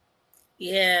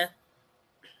 Yeah.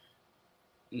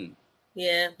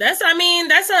 Yeah. That's a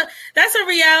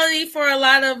reality for a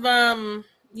lot of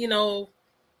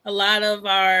a lot of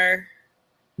the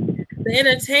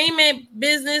entertainment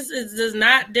business does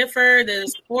not differ. The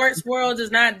sports world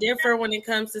does not differ when it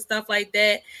comes to stuff like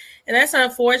that. And that's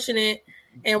unfortunate.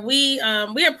 And we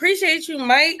appreciate you,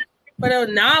 Mike, for the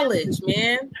knowledge,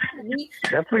 man.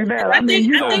 Definitely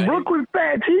that. Brooklyn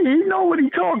Fats, he know what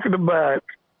he's talking about.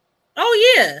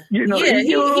 Oh, yeah. He's a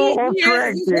little off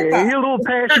track there. He's a little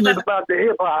passionate about the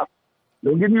hip-hop.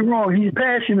 Don't get me wrong. He's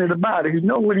passionate about it. He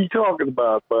knows what he's talking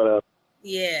about. But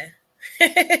yeah.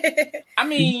 I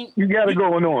mean, you got it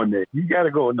going on there. He's all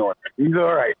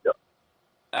right, though.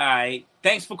 All right.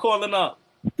 Thanks for calling up.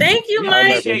 Thank you, Mike.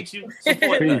 Appreciate you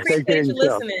supporting us. Appreciate you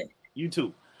listening. You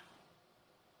too.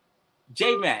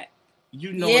 J-Mac,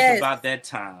 it's about that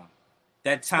time.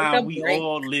 That time we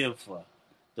all live for.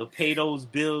 To pay those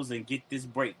bills and get this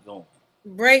break going.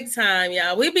 Break time,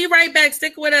 y'all. We'll be right back.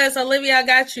 Stick with us. Olivia, I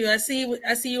got you. I see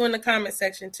you in the comment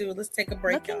section, too. Let's take a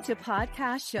break. Looking to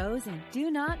podcast shows and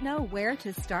do not know where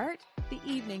to start? The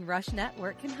Evening Rush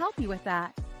Network can help you with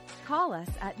that. Call us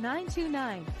at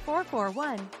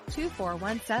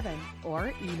 929-441-2417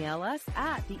 or email us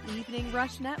at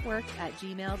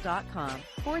theeveningrushnetwork@gmail.com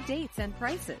for dates and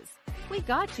prices. We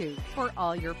got you for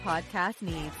all your podcast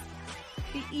needs.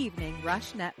 The Evening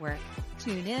Rush Network.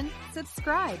 Tune in,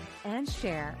 subscribe, and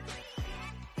share.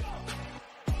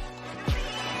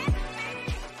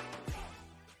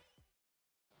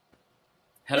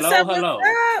 Hello, what's up, hello.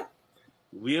 What's up?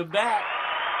 We're back.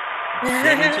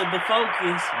 Getting to the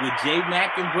focus with J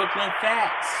Mac and Brooklyn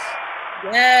Facts.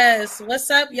 Yes.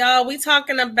 What's up, y'all? We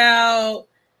talking about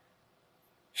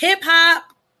hip hop.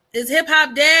 It's hip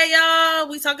hop day, y'all.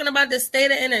 We talking about the state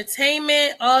of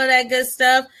entertainment, all of that good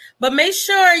stuff. But make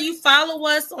sure you follow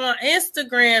us on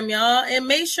Instagram, y'all, and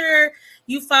make sure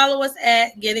you follow us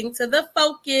at Getting to the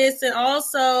Focus, and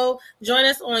also join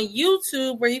us on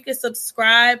YouTube where you can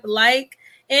subscribe, like,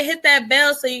 and hit that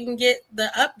bell so you can get the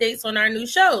updates on our new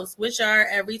shows, which are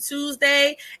every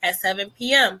Tuesday at 7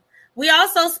 p.m. We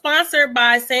also sponsored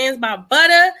by Sands by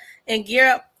Butter and Gear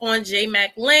Up on J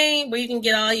Mac Lane, where you can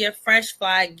get all your fresh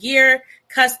fly gear,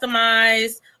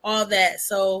 customized, all that.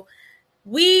 So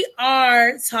we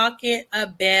are talking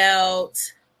about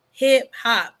hip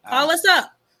hop. Call us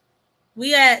up.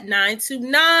 We at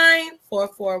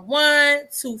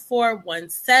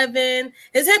 929-441-2417.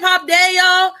 It's hip hop day,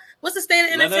 y'all. What's the state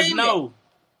of entertainment? Let us know.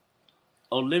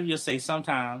 Olivia say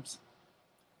sometimes.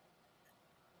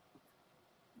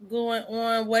 Going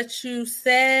on what you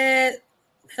said.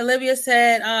 Olivia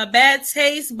said bad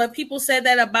taste, but people said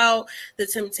that about the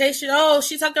Temptation. Oh,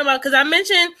 she's talking about, because I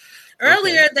mentioned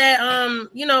earlier that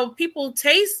people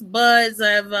taste buds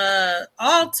have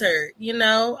altered,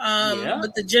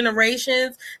 with the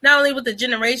generations. Not only with the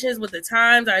generations, with the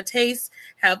times, our tastes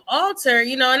have altered,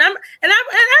 and I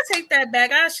take that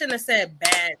back. I shouldn't have said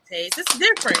bad taste. It's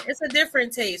different. It's a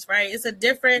different taste, right? It's a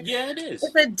different it is.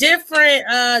 It's a different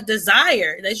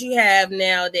desire that you have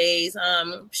nowadays.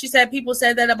 She said people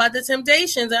said that about the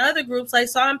Temptations and other groups like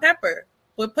Salt and Pepper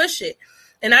would push it.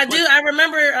 And I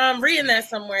remember reading that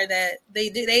somewhere that they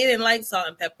didn't like Salt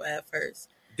and Pepper at first.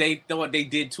 They thought they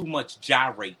did too much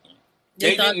gyrating.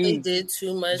 They thought they did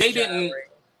too much. They didn't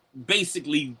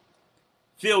basically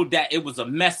feel that it was a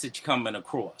message coming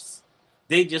across.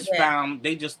 They just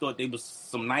thought they was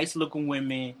some nice looking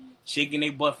women shaking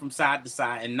their butt from side to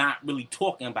side and not really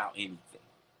talking about anything.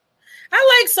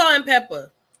 I like Salt and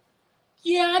Pepper.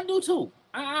 Yeah, I do too.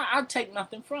 I'll take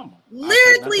nothing from them.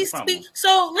 Lyrically speak.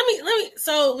 So let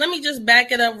me just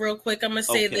back it up real quick. I'm gonna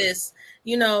say this.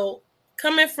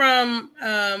 Coming from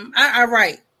I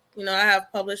write. I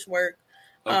have published work.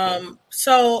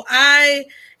 Okay.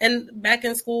 And back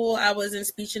in school, I was in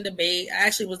speech and debate. I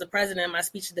actually was the president of my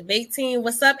speech and debate team.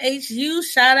 What's up, HU?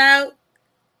 Shout out,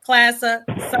 class up,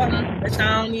 something that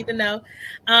y'all don't need to know.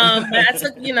 But I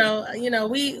took,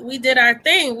 we did our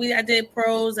thing. I did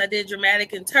prose, I did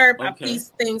dramatic and terp. Okay. I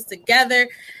pieced things together,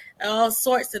 all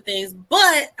sorts of things.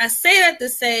 But I say that to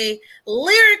say,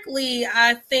 lyrically,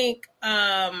 I think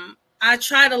I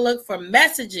try to look for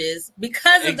messages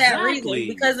because of that reason,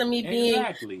 because of me being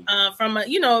from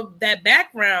that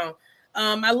background.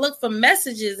 I look for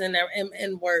messages in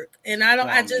work, and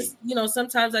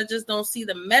sometimes I just don't see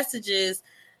the messages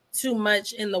too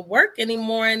much in the work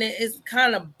anymore, and it's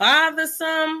kind of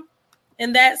bothersome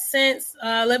in that sense.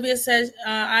 Olivia says,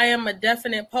 I am a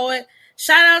definite poet.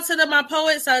 Shout out to my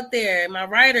poets out there, my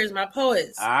writers, my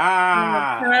poets.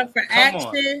 Time for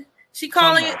action. She's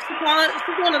going to call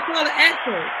it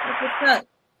action. What's up?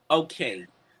 Okay.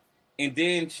 And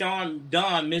then Sean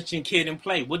Dunn mentioned Kid and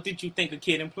Play. What did you think of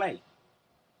Kid and Play?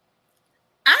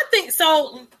 I think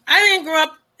so. I didn't grow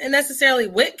up necessarily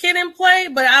with Kid and Play,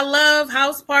 but I love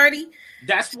House Party.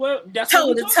 That's what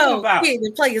toe to toe. Kid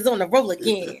and Play is on the roll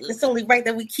again. It's only right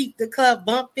that we keep the club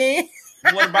bumping.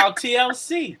 What about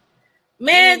TLC?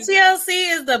 Man,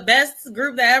 TLC is the best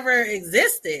group that ever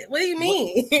existed. What do you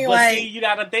mean? But see, you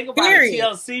got to think about it.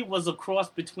 TLC was a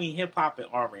cross between hip hop and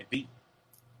R&B.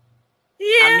 Yeah,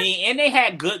 I mean, and they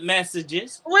had good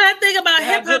messages. When I think about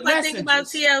hip hop, I think about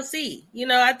TLC.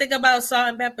 I think about Salt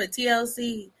and Pepper,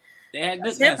 TLC. They had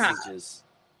good messages.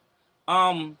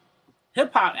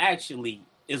 Hip hop actually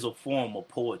is a form of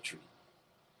poetry,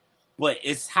 but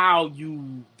it's how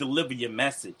you deliver your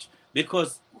message.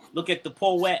 Because look at the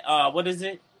poet. What is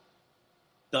it?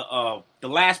 The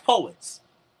Last Poets.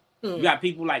 You got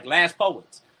people like Last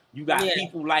Poets. You got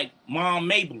people like Mom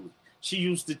Mabley. She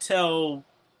used to tell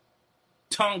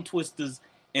tongue twisters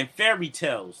and fairy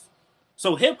tales.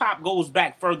 So hip hop goes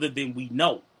back further than we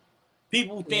know.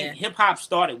 People think hip hop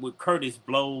started with Curtis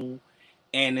Blow,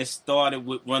 and it started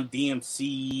with Run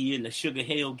DMC and the Sugar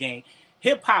Hill Gang.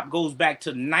 Hip hop goes back to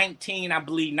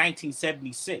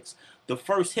 1976. The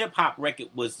first hip hop record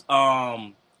was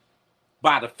by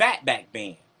the Fatback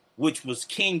Band, which was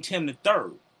King Tim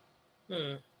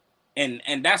III.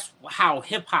 And that's how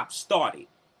hip hop started.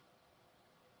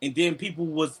 And then people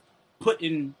was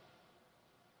putting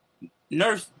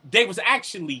they was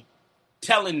actually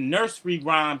telling nursery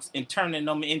rhymes and turning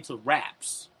them into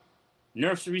raps.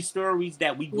 Nursery stories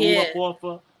that we grew up off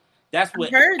of. That's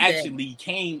what actually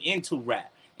came into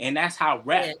rap. And that's how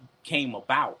rap came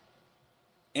about.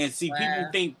 And see,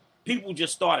 people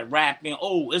just started rapping,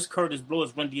 oh, it's Curtis Blow,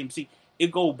 it's Run DMC.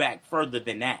 It go back further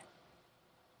than that.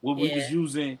 What we was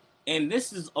using, and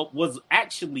this was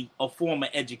actually a form of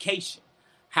education.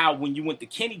 How when you went to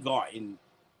kindergarten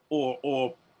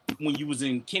or when you was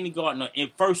in kindergarten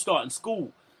and first starting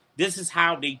school, this is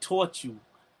how they taught you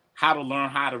how to learn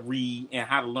how to read and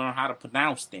how to learn how to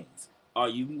pronounce things.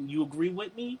 You agree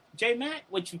with me, J Mac?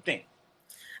 What you think?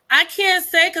 I can't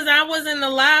say because I wasn't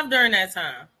alive during that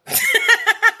time.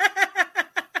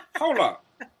 Hold up.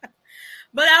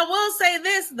 But I will say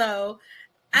this though.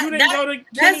 You didn't go to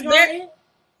kindergarten?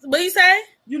 What you say?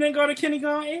 You didn't go to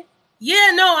kindergarten?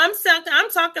 Yeah, no, I'm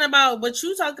talking about what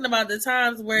you talking about, the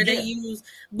times where they didn't use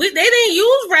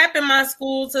rap in my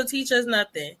school to teach us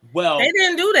nothing. Well, they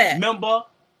didn't do that. Remember,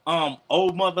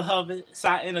 old Mother Hubbard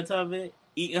sat in a tub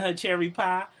eating her cherry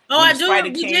pie. Oh, I do.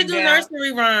 We did do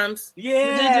nursery rhymes.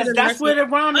 Yeah, that's where the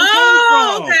rhyming came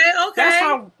from. Okay. That's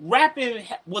how rapping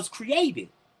was created.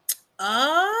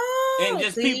 Oh, and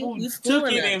just people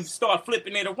took it and start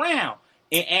flipping it around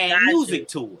and add music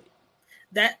to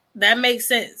it. That makes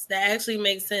sense. That actually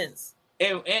makes sense.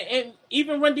 And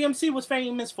even Run DMC was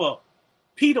famous for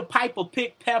Peter Piper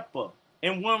picked pepper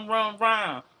and one run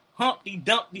round. Humpty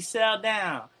Dumpty sell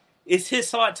down. It's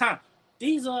his hard time.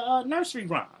 These are nursery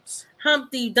rhymes.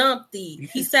 Humpty Dumpty,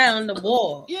 he sat on the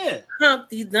wall. Yeah.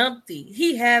 Humpty Dumpty,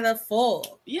 he had a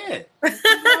fall. Yeah.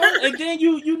 And then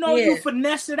you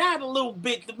finesse it out a little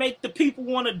bit to make the people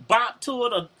want to bop to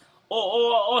it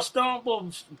or stomp or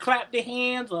clap their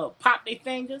hands or pop their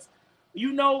fingers.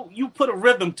 You put a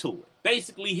rhythm to it.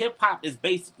 Basically, hip hop is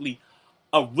basically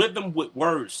a rhythm with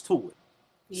words to it.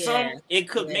 Yeah. It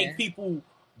could make people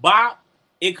bop.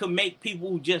 It could make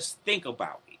people just think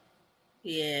about it.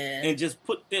 Yeah. And just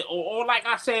put or like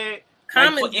I said,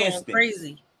 comments like going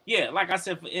crazy. Yeah, like I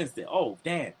said, for instance. Oh,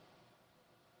 damn.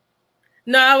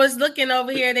 No, I was looking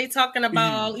over here. They talking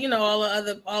about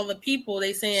all the people.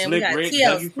 They saying Slick we got Rick,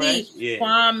 TLC,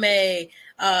 Kwame,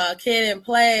 Kid and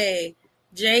Play,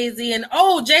 Jay-Z, and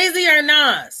Jay-Z or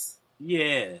Nas.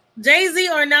 Yeah. Jay-Z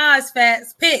or Nas,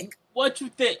 Fats, pick. What you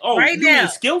think? Oh, right you now. Mean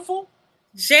Skillful?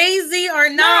 Jay-Z or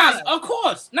Nas? Nas, of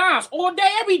course. Nas, all day,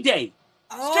 every day.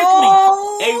 Strictly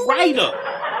a writer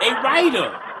in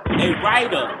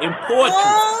poetry.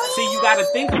 See, you got to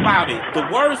think about it. The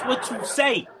words what you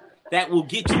say that will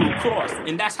get you across,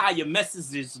 and that's how your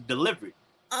message is delivered.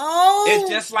 It's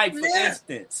just like, for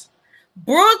instance,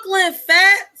 Brooklyn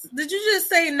Fats. Did you just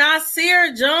say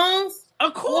Nasir Jones?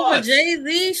 Of course,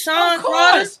 Jay-Z, Sean. Of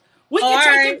course, we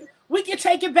can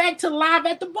take it back to Live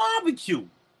at the Barbecue.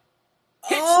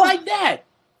 Hits like that,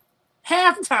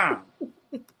 Halftime.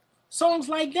 Songs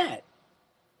like that.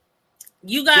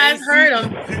 You guys Jay-Z, heard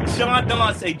him. Sean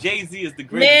Don say Jay-Z is the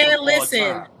greatest of all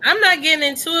time. I'm not getting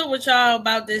into it with y'all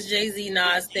about this Jay-Z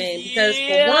Nas thing because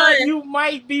for one, you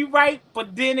might be right,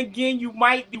 but then again, you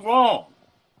might be wrong.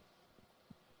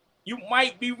 You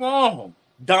might be wrong,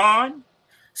 Don.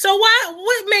 So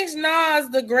what makes Nas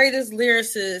the greatest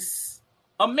lyricist?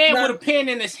 A man with a pen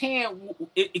in his hand,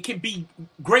 it can be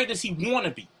great as he want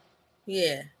to be.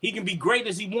 Yeah. He can be great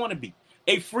as he want to be.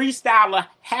 A freestyler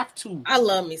have to I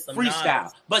love me some freestyle.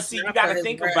 Nas. But see, you got to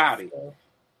think about it.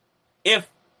 If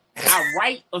I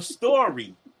write a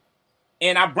story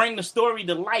and I bring the story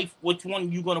to life, which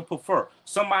one you going to prefer?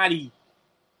 Somebody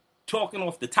talking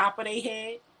off the top of their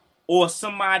head or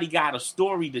somebody got a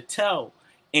story to tell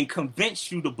and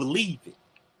convince you to believe it?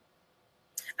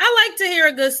 I like to hear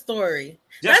a good story.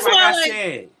 Just that's like I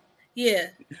said. Yeah.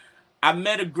 I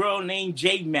met a girl named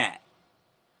J Mac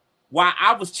while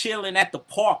I was chilling at the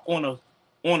park on a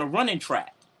running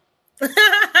track.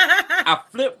 I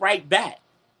flipped right back.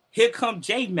 Here come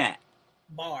J Mac.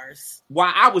 Bars.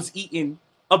 While I was eating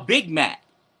a Big Mac.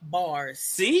 Bars.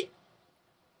 See?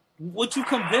 What you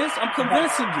convinced? I'm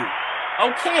convincing you.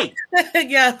 Okay.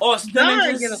 Yeah. Or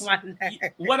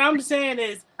what I'm saying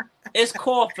is it's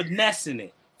called finessing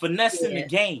it. Finessing the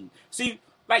game. See,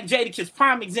 like Jadakiss,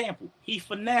 prime example. He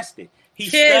finessed it. He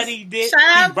studied it.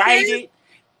 He wrote it.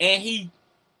 And he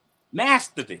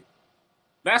mastered it.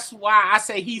 That's why I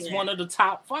say he's one of the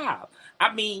top 5.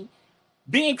 I mean,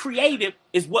 being creative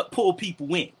is what pull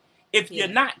people in. If you're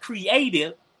not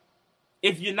creative,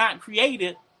 you're not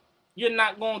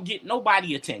going to get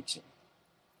nobody attention.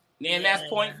 And that's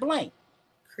point blank.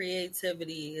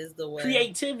 Creativity is the way.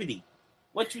 Creativity.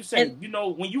 What you say?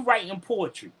 When you write in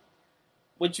poetry,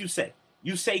 what you say?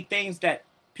 You say things that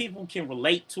people can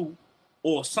relate to,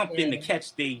 or something to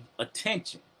catch their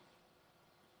attention.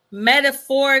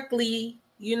 Metaphorically,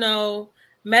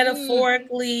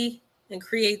 and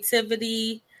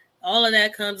creativity, all of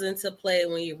that comes into play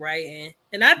when you're writing.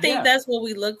 And I think that's what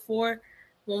we look for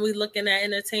when we're looking at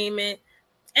entertainment.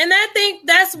 And I think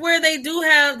that's where they do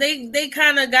have, they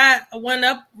kind of got one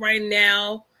up right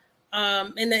now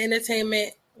in the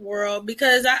entertainment world,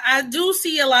 because I do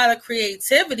see a lot of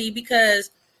creativity,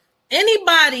 because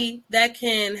anybody that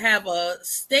can have a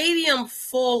stadium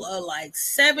full of like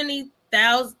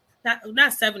 7,000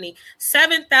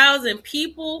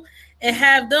 people and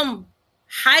have them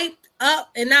hyped up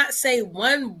and not say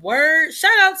one word.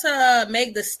 Shout out to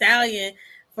Meg Thee Stallion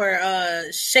for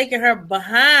shaking her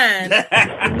behind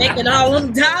and making all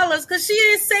them dollars, because she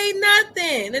didn't say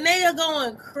nothing and they are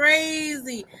going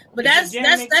crazy. But that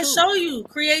show you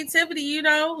creativity,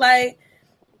 like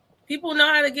people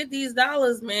know how to get these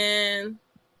dollars, man.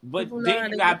 But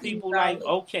then you got people like,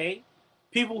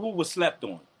 people who were slept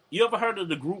on. You ever heard of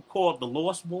the group called the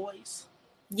Lost Boys?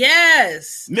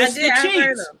 Yes. Mr.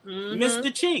 Cheeks.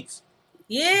 Mr. Cheeks.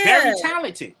 Yeah. Very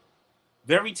talented.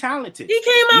 Very talented. He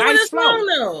came out with his song,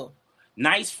 though.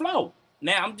 Nice flow.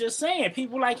 Now, I'm just saying,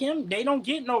 people like him, they don't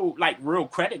get no, like, real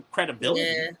credibility.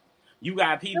 Yeah. You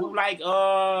got people like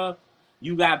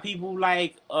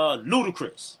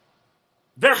Ludacris.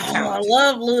 Very talented. I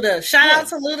love Luda. Shout out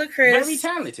to Ludacris. Very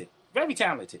talented. Very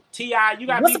talented. T.I., you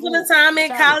got Once upon a time in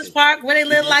College Park where they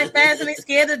live life fast and they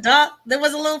scared to duck. There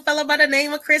was a little fella by the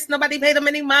name of Chris. Nobody paid him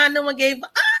any mind. No one gave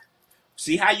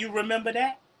See how you remember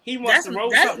that? He wants to roll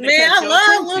something. Man, I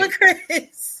love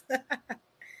Ludacris.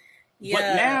 Yeah.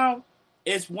 But now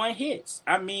it's one hits.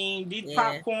 I mean, these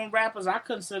popcorn rappers, I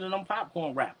consider them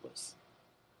popcorn rappers.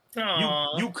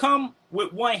 You come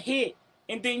with one hit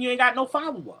and then you ain't got no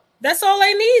follow-up. That's all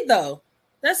they need, though.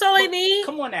 That's all they need.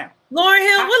 Come on now. Lauryn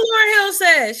Hill, what Lauryn Hill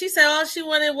said? She said all she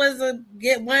wanted was to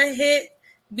get one hit,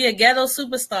 be a ghetto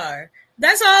superstar.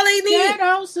 That's all they need.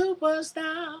 Ghetto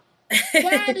superstar.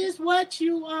 That is what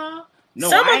you are. No,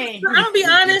 I'm gonna be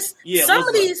honest. Some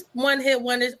of these one-hit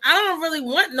wonders, I don't really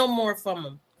want no more from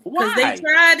them. Because they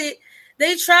tried it.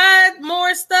 They tried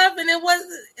more stuff, and it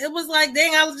was like,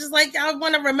 dang, I was just like, I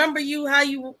want to remember you how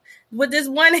you with this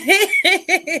one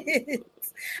hit.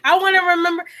 I want to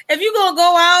remember, if you gonna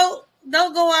go out,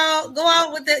 don't go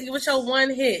out with your one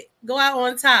hit. Go out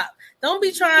on top. Don't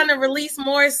be trying to release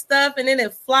more stuff and then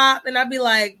it flop. And I'd be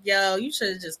like, yo, you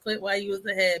should have just quit while you was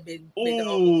ahead, big.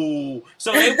 Ooh,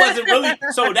 so it wasn't really.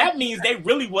 So that means they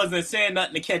really wasn't saying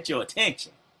nothing to catch your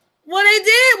attention. Well, they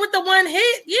did with the one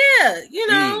hit. Yeah,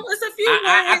 it's a few.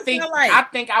 I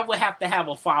think I would have to have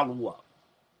a follow up.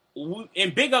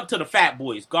 And big up to the Fat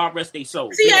Boys. God rest their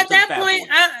souls. See, at that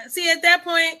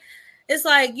point, it's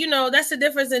like, that's the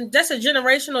difference, and that's a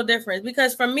generational difference.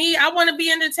 Because for me, I want to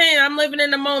be entertained. I'm living in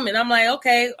the moment. I'm like,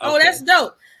 okay, that's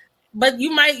dope. But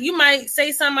you might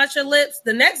say something out your lips.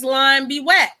 The next line be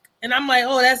whack, and I'm like,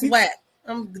 oh, that's whack.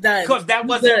 I'm done. Because that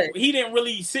wasn't. He didn't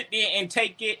really sit there and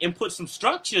take it and put some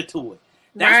structure to it.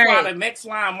 That's why the next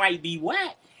line might be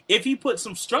whack. If he put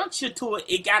some structure to it,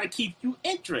 it got to keep you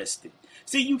interested.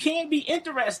 See, you can't be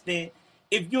interested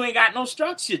if you ain't got no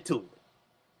structure to it.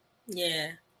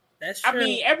 Yeah, that's true.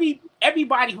 I mean,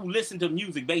 everybody who listens to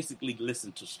music basically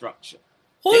listens to structure.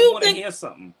 They want to hear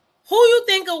something. Who you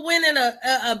think of winning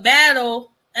a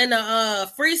battle and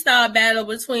a freestyle battle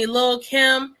between Lil'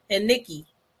 Kim and Nicki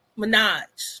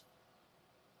Minaj?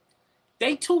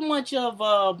 They too much of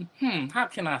how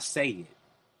can I say it?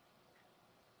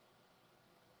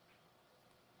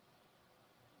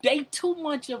 They too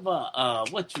much of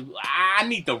I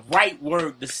need the right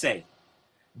word to say.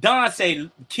 Don say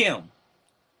Kim.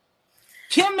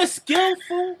 Kim is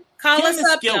skillful. Call us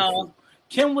up, y'all.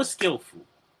 Kim was skillful.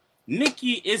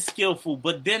 Nicki is skillful,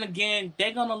 but then again,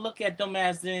 they're gonna look at them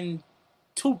as in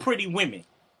two pretty women.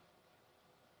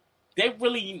 They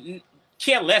really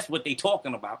care less what they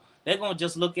talking about. They're gonna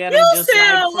just look at them just like pretty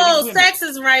women. You sound a little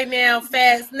sexist right now,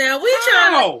 Fast. Now we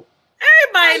trying to.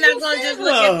 Everybody not gonna just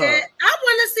look at that. I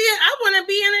want to see it. I want to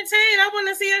be entertained. I want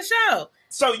to see a show.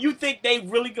 So you think they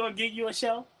really gonna give you a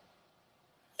show?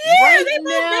 Yeah, right they both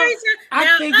very.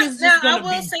 I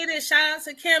will say this. Shout out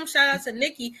to Kim. Shout out to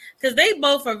Nicki, because they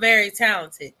both are very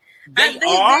talented. They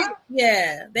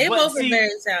both are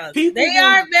very talented. They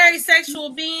are very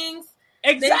sexual beings.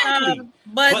 Exactly.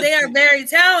 But they are very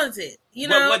talented.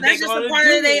 That's just a part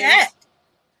of their act.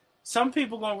 Some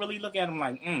people gonna really look at them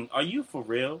like, are you for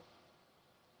real?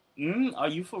 Are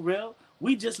you for real?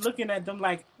 We just looking at them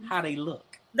like how they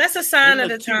look. That's a sign of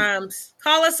the times.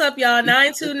 Call us up, y'all.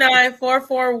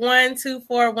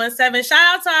 929-441-2417. Shout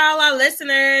out to all our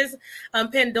listeners,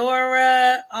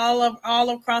 Pandora, all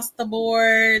across the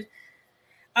board.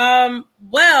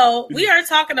 Well, we are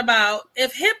talking about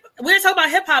hip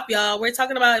hop, y'all. We're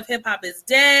talking about if hip hop is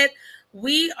dead.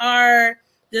 We are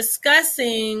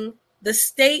discussing the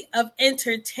state of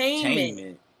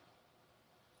entertainment.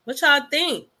 What y'all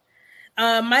think?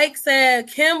 Mike said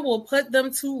Kim will put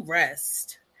them to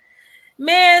rest.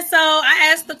 Man, so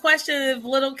I asked the question if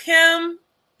Little Kim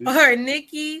or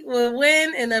Nicki will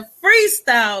win in a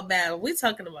freestyle battle. We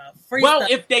talking about freestyle. Well,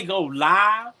 if they go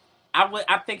live,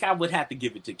 I think I would have to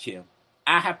give it to Kim.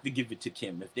 I have to give it to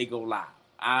Kim if they go live.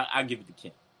 I give it to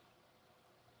Kim.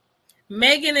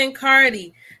 Megan and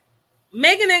Cardi.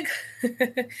 Meg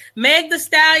the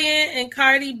Stallion and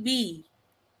Cardi B.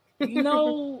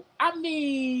 No, I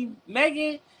mean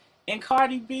Megan and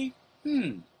Cardi B.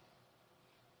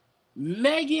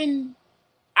 Megan,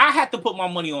 I have to put my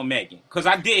money on Megan because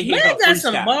I did hear her freestyle. Got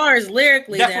some bars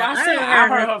lyrically. That's what I said. I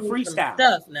heard her freestyle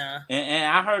stuff now, and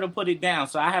I heard her put it down.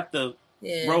 So I have to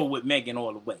roll with Megan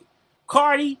all the way.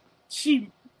 Cardi, she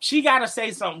gotta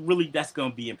say something really that's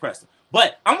gonna be impressive.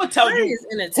 But I'm gonna tell you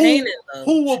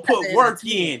who will put work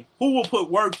in. Who will put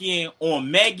work in on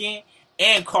Megan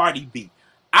and Cardi B?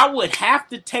 I would have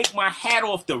to take my hat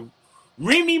off to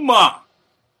Remy Ma.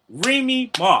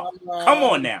 Come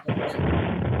on now.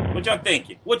 What y'all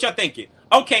thinking?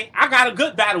 Okay, I got a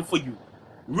good battle for you.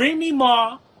 Remy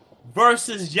Ma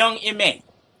versus Young M.A.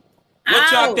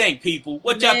 What y'all think, people?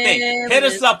 What y'all think? Hit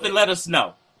us up and let us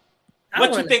know.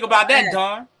 What you think about that,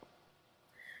 Don?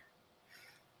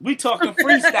 We talking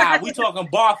freestyle. We talking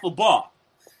bar for bar.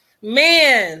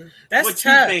 Man, that's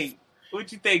tough. What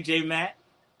you think, J-Mac?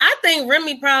 I think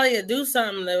Remy probably would do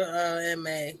something to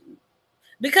M.A.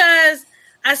 Because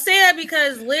I say that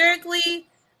because lyrically,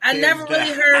 I never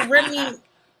really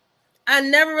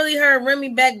heard Remy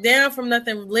back down from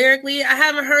nothing lyrically. I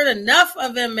haven't heard enough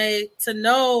of M.A. to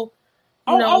know,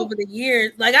 over the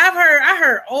years. Like I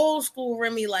heard old school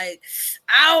Remy like,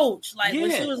 ouch, like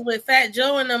when she was with Fat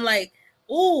Joe and I'm like,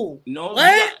 ooh, no,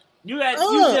 what? You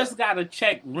just gotta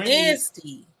check Remy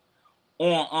nasty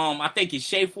on I think it's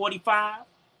Shea 45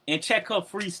 and check her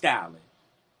freestyling.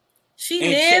 She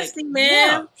nasty, man.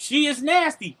 Yeah, she is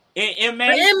nasty. And M.A.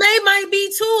 might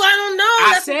be too. I don't know.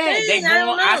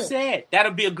 I said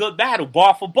that'll be a good battle,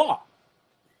 bar for bar.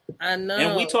 I know.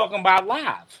 And we talking about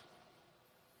live.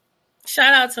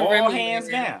 Shout out to all Remy, hands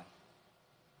down.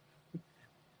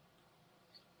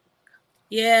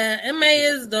 Yeah, M.A.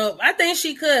 is dope. I think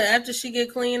she could after she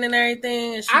get clean and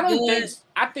everything. And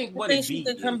I think she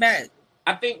could come back.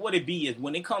 I think what it be is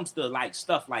when it comes to like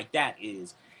stuff like that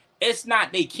is, it's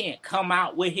not they can't come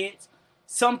out with hits.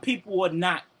 Some people are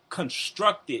not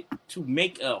constructed to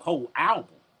make a whole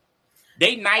album.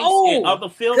 They nice in other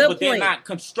fields, but they're not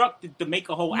constructed to make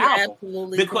a whole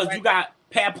album. Because you got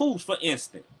Papoose, for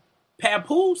instance.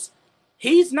 Papoose,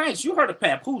 he's nice. You heard of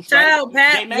Papoose, right? Shout out,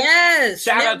 Pat. Yes.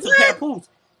 Shout out to Papoose.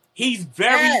 He's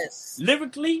very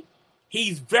lyrically,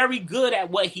 he's very good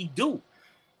at what he do.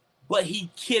 But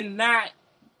he cannot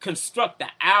construct the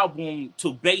album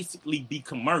to basically be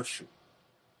commercial.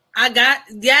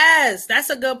 That's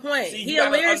a good point. See, he a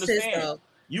lyricist, though.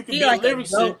 You can be a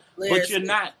lyricist, but you're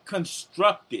not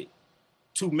constructed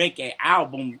to make an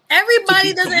album.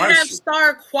 Everybody doesn't have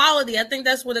star quality. I think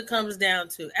that's what it comes down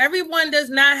to. Everyone does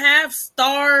not have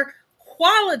star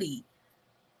quality.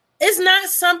 It's not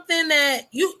something that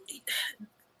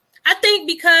I think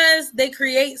because they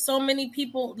create so many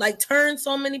people, like turn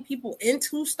so many people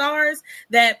into stars,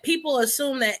 that people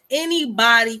assume that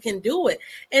anybody can do it.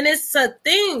 And it's a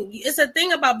thing. It's a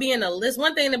thing about being it's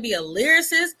one thing to be a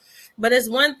lyricist, but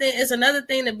it's another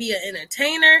thing to be an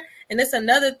entertainer. And it's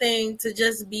another thing to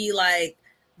just be like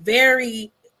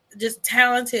very just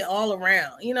talented all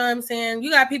around. You know what I'm saying?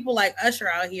 You got people like Usher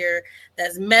out here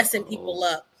that's messing people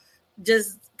up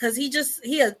just because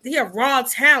he a raw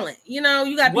talent. You know,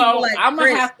 you got people like I'm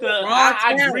gonna have to.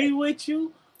 I agree with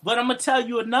you, but I'm gonna tell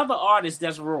you another artist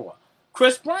that's raw,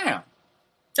 Chris Brown.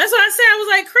 That's what I said. I was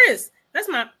like, Chris. That's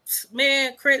my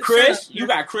man, Chris. You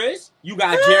got Chris. You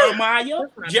got Jeremiah.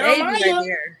 Jeremiah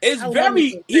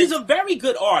he's a very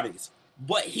good artist,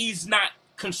 but he's not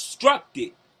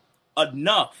constructed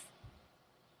enough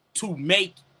to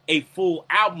make a full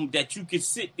album that you can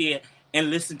sit there and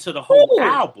listen to the whole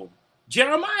album.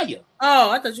 Jeremiah.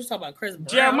 Oh, I thought you were talking about Chris Brown.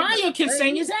 Jeremiah can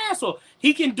sing his ass off.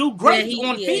 He can do great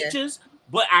on features,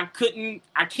 but I can't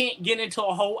get into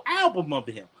a whole album of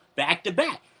him back to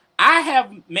back. I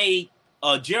have made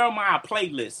a Jeremiah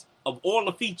playlist of all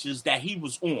the features that he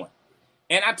was on.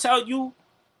 And I tell you,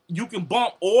 you can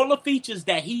bump all the features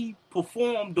that he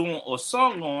performed on or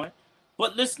sung on,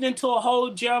 but listening to a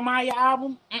whole Jeremiah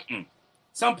album,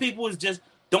 some people just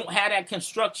don't have that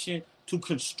construction to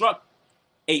construct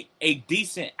a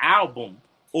decent album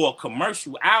or a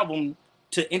commercial album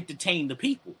to entertain the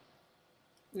people.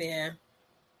 Yeah.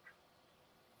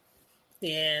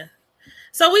 Yeah.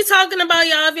 So we talking about,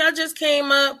 y'all, if y'all just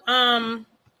came up,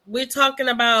 we're talking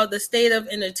about the state of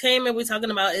entertainment. We're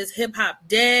talking about, is hip hop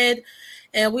dead?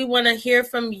 And we want to hear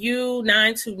from you.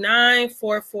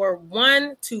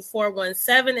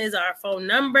 929-441-2417 is our phone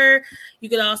number. You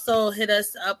can also hit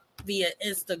us up via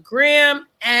Instagram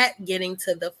at Getting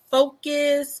to the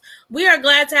Focus. We are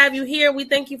glad to have you here. We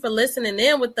thank you for listening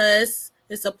in with us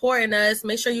and supporting us.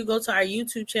 Make sure you go to our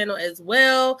YouTube channel as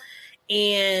well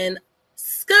and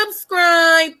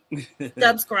subscribe.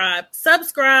 Right.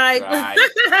 Subscribe.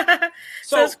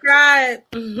 So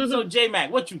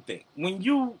J-Mac, what you think? When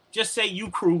you just say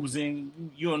you cruising,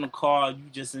 you in the car, you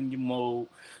just in your mode,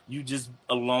 you just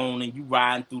alone and you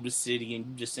riding through the city and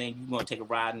you just saying you're going to take a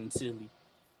ride in the city.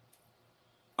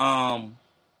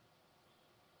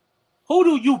 Who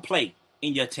do you play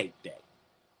in your tape deck?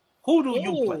 Who do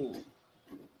you play?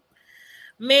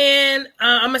 Man,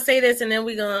 I'm gonna say this and then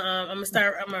we're gonna I'm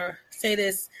gonna say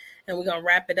this and we're gonna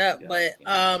wrap it up. But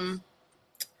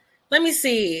let me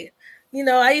see. You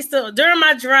know, I used to, during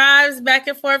my drives back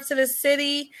and forth to the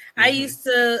city, I used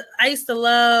to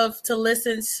love to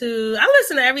listen to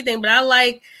everything, but I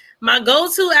like my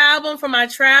go-to album for my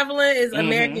traveling is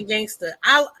American Gangster.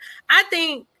 I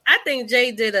think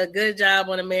Jay did a good job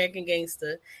on American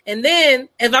Gangster. And then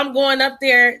if I'm going up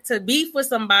there to beef with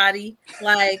somebody,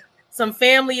 like some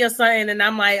family or something, and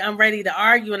I'm ready to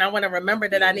argue and I want to remember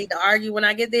that I need to argue when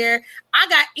I get there, I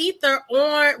got Ether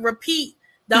on repeat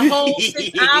the whole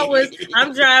 6 hours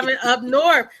I'm driving up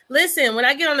north. Listen, when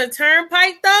I get on the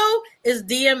turnpike, though, it's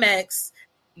DMX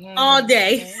all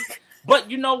day.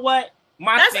 But you know what?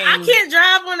 I can't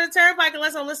drive on the turnpike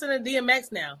unless I'm listening to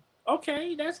DMX now.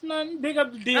 Okay, that's nothing. Big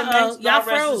up the DMX. Y'all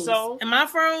froze. Am I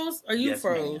froze or you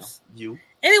froze? Ma'am. You.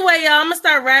 Anyway, y'all, I'm gonna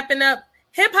start wrapping up.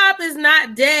 Hip hop is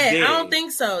not dead. I don't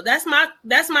think so. That's my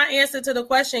answer to the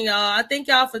question, y'all. I thank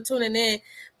y'all for tuning in,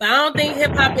 but I don't think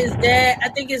hip hop is dead. I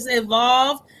think it's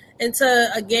evolved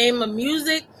into a game of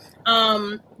music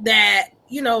that,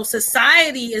 you know,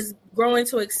 society is growing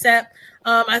to accept.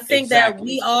 I think that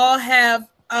we all have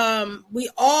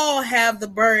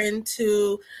the burden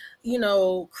to, you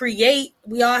know, create.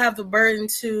 We all have the burden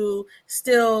to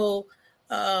still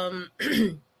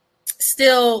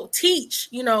still teach,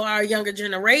 you know, our younger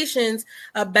generations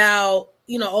about,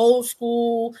 you know, old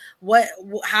school,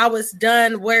 how it's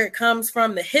done, where it comes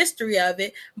from, the history of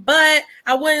it. But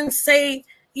I wouldn't say,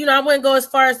 you know, I wouldn't go as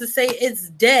far as to say it's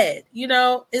dead. You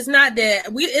know, it's not dead.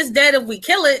 It's dead if we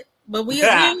kill it, but we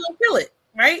ain't gonna kill it,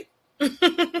 right?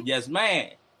 Yes,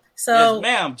 ma'am. So, yes,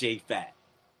 ma'am, J-Fat.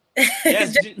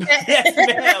 Yes, yes,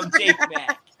 ma'am,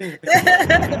 J-Fat.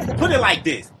 Put it like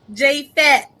this.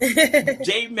 J-Fat.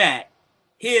 J-Mac,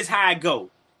 here's how I go.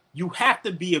 You have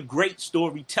to be a great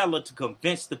storyteller to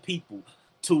convince the people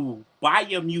to buy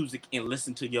your music and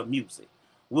listen to your music.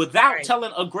 Without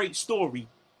telling a great story,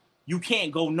 you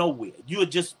can't go nowhere. You'll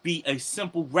just be a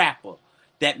simple rapper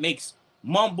that makes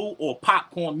mumble or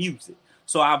popcorn music.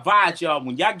 So I advise y'all,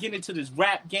 when y'all get into this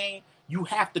rap game, you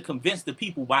have to convince the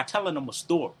people by telling them a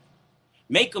story.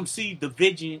 Make them see the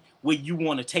vision where you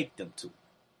want to take them to.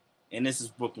 And this is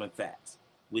Brooklyn Facts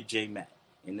with J-Mac.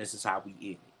 And this is how we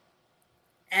end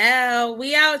it.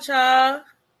 We out, y'all.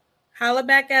 Holla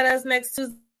back at us next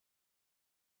Tuesday.